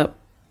 Stand up.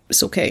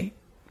 It's okay.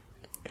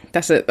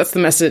 That's it. That's the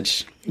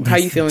message. How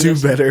you feeling? Do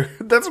better.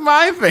 That's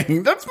my thing.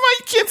 You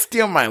can't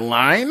steal my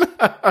line.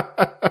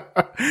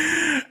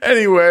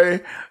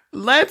 Anyway,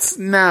 let's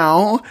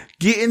now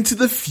get into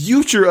the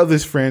future of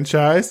this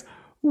franchise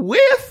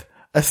with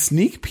a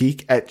sneak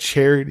peek at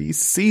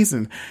Charity's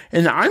season.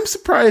 And I'm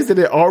surprised that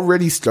it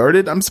already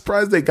started. I'm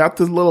surprised they got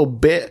this little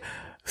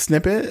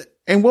snippet.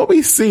 And what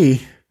we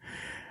see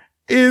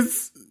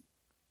is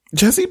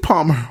Jesse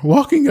Palmer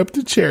walking up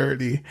to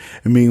Charity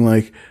and being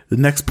like, the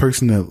next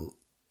person that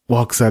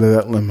walks out of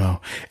that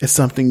limo is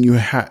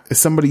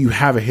somebody you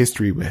have a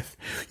history with.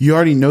 You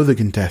already know the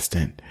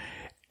contestant.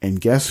 And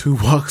guess who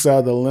walks out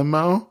of the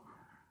limo?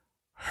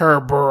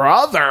 Her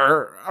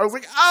brother. I was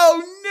like,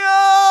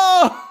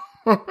 oh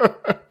no!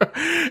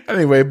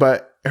 Anyway,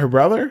 but her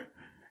brother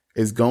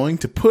is going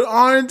to put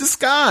on a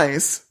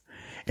disguise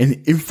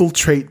and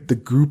infiltrate the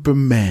group of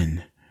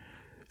men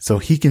so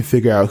he can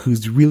figure out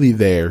who's really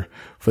there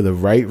for the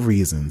right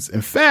reasons.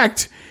 In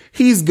fact,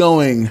 he's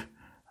going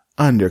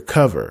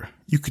undercover.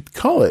 You could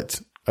call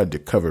it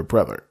Undercover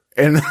Brother.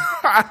 And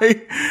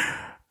I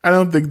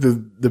don't think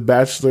the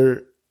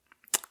Bachelor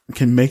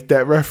can make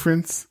that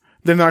reference.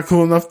 They're not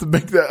cool enough to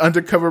make that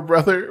Undercover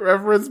Brother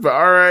reference, but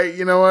all right,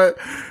 you know what?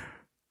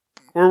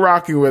 We're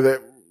rocking with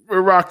it.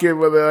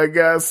 I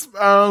guess.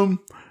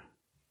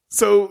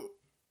 So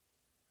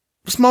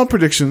small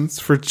predictions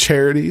for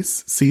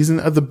Charity's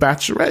season of The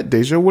Bachelorette.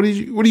 Deja, what do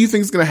you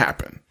think is going to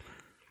happen?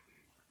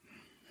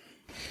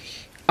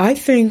 I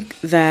think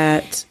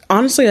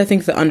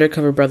the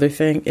Undercover Brother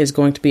thing is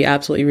going to be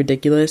absolutely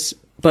ridiculous,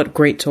 but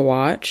great to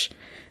watch.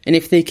 And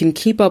if they can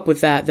keep up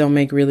with that, they'll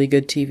make really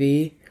good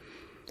TV.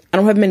 I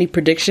don't have many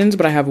predictions,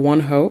 but I have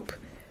one hope.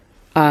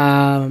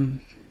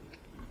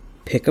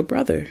 Pick a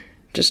brother,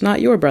 just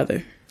not your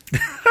brother.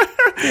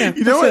 Yeah,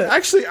 you know what?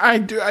 Actually, I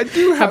do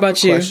have a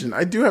question. You?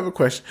 I do have a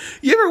question.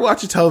 You ever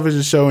watch a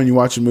television show and you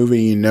watch a movie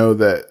and you know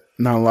that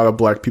not a lot of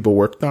black people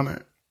worked on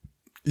it?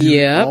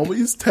 Yeah.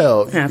 Always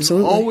tell.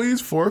 Absolutely. You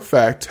always for a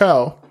fact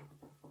tell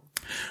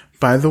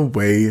by the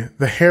way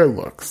the hair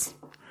looks.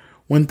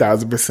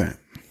 1000%.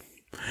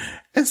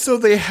 And so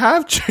they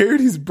have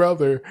Charity's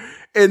brother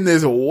in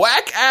this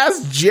whack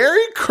ass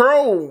Jerry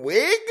curl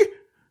wig.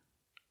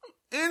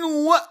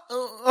 And what?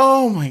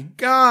 Oh my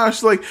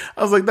gosh. Like,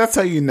 I was like, that's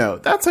how you know.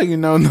 That's how you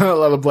know not a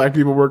lot of black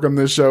people work on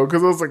this show.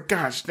 Cause I was like,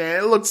 gosh,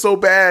 man, it looks so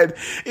bad.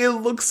 It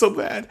looks so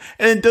bad.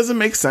 And it doesn't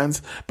make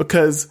sense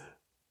because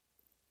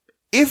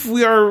if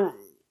we are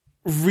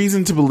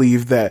reason to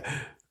believe that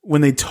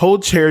when they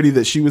told Charity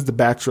that she was the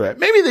Bachelorette,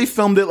 maybe they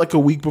filmed it like a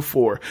week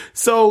before.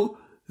 So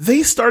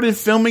they started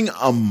filming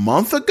a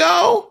month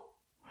ago,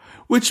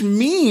 which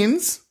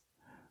means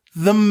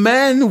the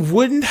men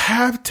wouldn't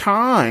have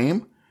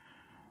time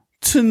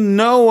to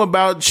know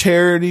about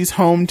Charity's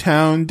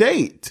hometown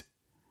date,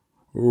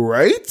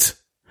 right?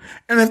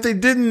 And if they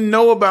didn't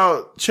know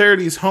about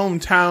Charity's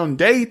hometown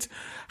date,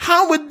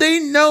 how would they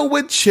know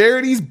what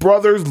Charity's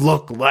brothers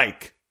look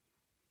like?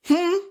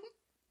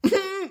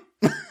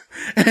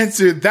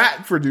 Answer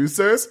that,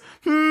 producers.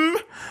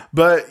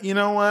 But you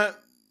know what?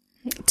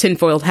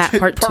 Tinfoil Hat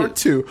Part 2. Part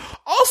 2.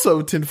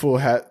 Also Tinfoil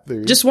Hat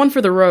theory. Just one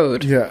for the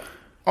road. Yeah.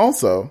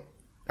 Also,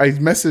 I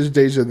messaged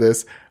Deja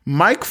this.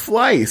 Mike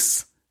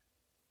Fleiss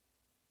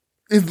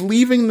is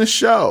leaving the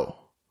show.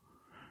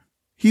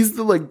 He's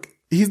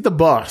the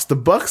boss. The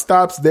buck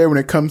stops there when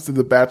it comes to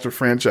the Bachelor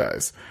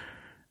franchise.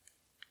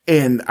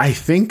 And I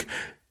think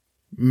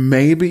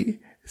maybe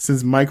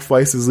since Mike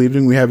Fleiss is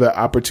leaving, we have an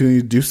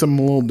opportunity to do something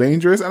a little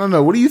dangerous. I don't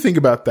know. What do you think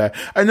about that?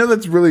 I know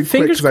that's really quick.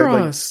 Fingers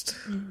crossed.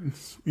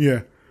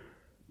 Yeah.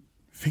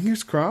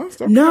 Fingers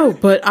crossed? Okay. No,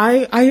 but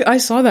I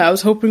saw that. I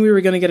was hoping we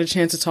were going to get a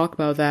chance to talk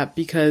about that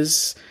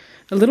because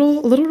a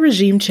little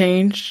regime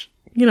change,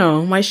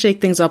 might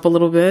shake things up a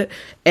little bit.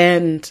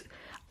 And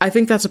I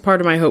think that's a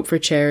part of my hope for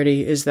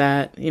Charity is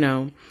that,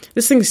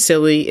 this thing's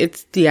silly.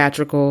 It's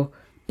theatrical,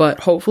 but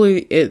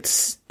hopefully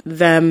it's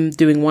them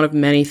doing one of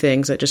many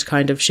things that just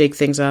kind of shake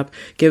things up,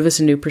 give us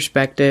a new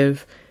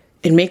perspective,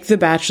 and make the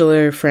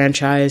Bachelor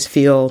franchise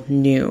feel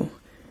new,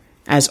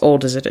 as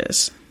old as it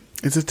is.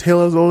 It's a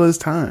tale as old as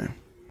time.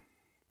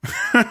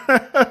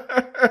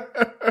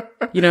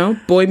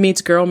 Boy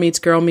meets girl meets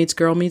girl meets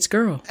girl meets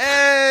girl.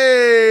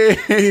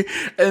 Hey!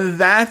 And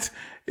that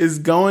is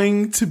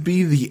going to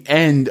be the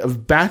end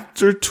of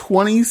Bachelor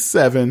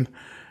 27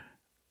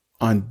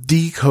 on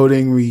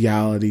Decoding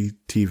Reality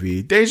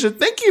TV. Deja,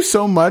 thank you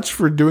so much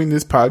for doing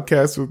this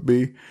podcast with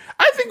me.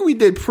 I think we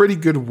did pretty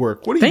good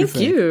work. What do you think?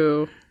 Thank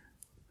you.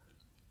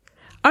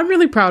 I'm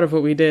really proud of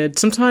what we did.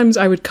 Sometimes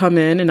I would come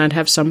in and I'd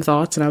have some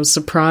thoughts and I was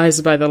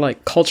surprised by the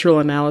cultural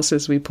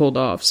analysis we pulled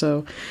off.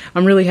 So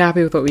I'm really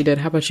happy with what we did.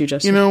 How about you,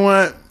 Justin? You know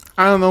what?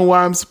 I don't know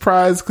why I'm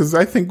surprised because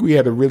I think we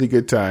had a really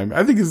good time.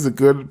 I think this is a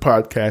good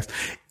podcast.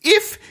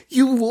 If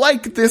you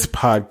like this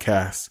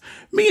podcast,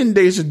 me and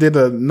Deja did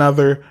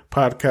another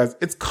podcast.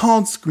 It's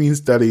called Screen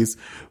Studies.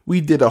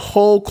 We did a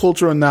whole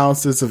cultural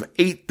analysis of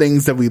 8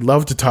 things that we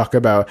love to talk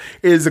about.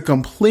 It is a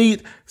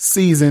complete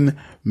season.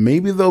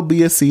 Maybe there'll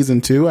be a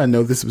season 2. I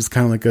know this was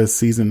kind of like a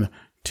season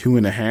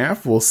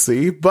 2.5. We'll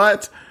see.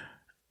 But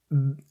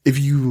if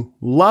you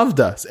loved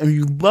us and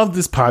you love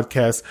this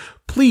podcast,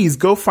 please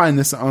go find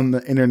this on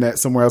the internet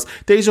somewhere else.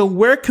 Deja,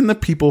 where can the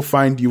people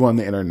find you on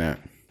the internet?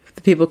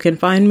 The people can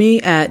find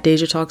me at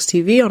Deja Talks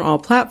TV on all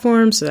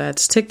platforms. So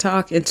that's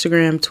TikTok,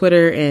 Instagram,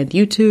 Twitter, and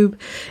YouTube.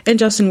 And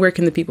Justin, where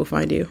can the people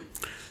find you?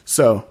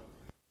 So,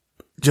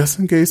 just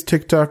in case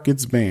TikTok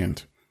gets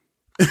banned,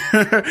 you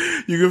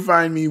can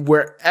find me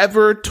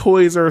wherever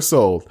toys are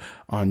sold,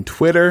 on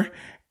Twitter,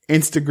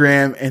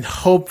 Instagram, and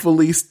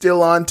hopefully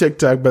still on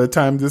TikTok by the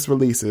time this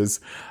releases,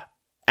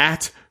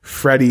 at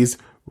Freddy's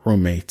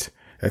Roommate.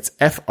 That's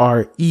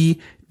FreddiesRoomMMAT.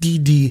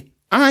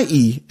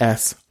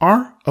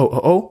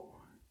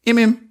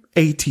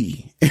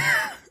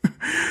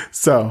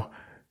 So,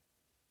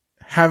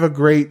 have a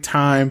great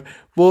time.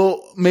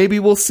 Maybe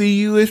we'll see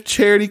you if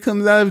Charity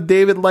comes out, if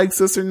David likes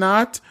us or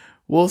not.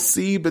 We'll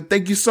see. But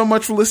thank you so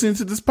much for listening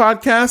to this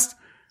podcast.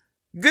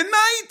 Good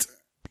night.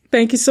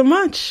 Thank you so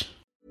much.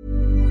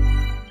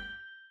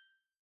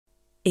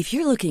 If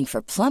you're looking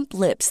for plump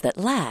lips that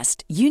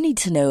last, you need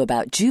to know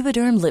about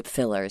Juvederm lip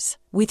fillers.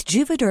 With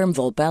Juvederm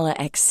Volbella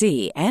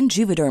XC and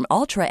Juvederm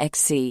Ultra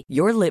XC,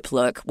 your lip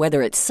look,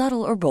 whether it's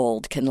subtle or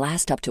bold, can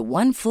last up to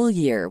 1 full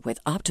year with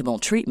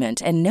optimal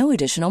treatment and no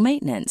additional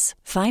maintenance.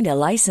 Find a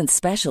licensed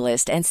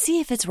specialist and see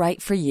if it's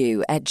right for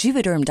you at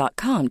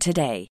Juvederm.com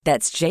today.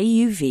 That's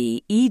JUVEDERM.com.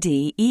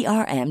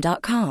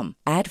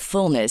 Add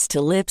fullness to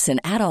lips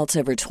in adults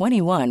over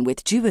 21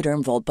 with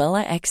Juvederm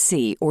Volbella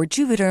XC or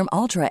Juvederm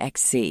Ultra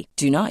XC.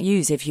 Do not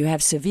use if you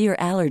have severe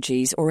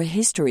allergies or a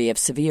history of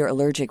severe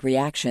allergic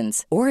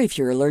reactions, or if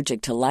you're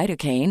allergic to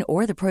lidocaine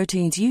or the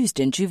proteins used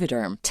in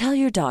Juvederm. Tell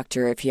your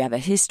doctor if you have a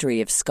history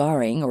of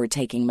scarring or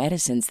taking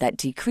medicines that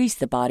decrease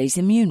the body's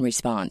immune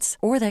response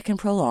or that can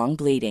prolong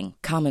bleeding.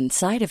 Common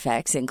side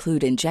effects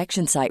include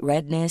injection site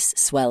redness,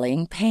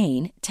 swelling,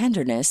 pain,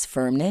 tenderness,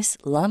 firmness,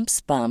 lumps,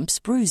 bumps,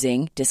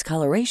 bruising,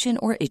 discoloration,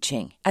 or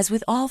itching. As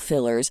with all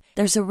fillers,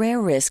 there's a rare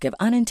risk of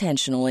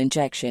unintentional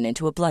injection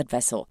into a blood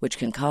vessel, which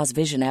can cause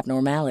vision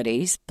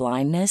abnormalities,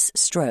 blindness,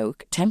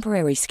 stroke,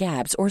 temporary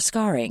scabs, or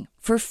scarring.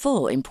 For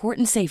full,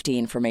 important safety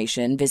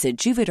information, visit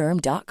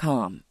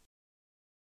Juvederm.com.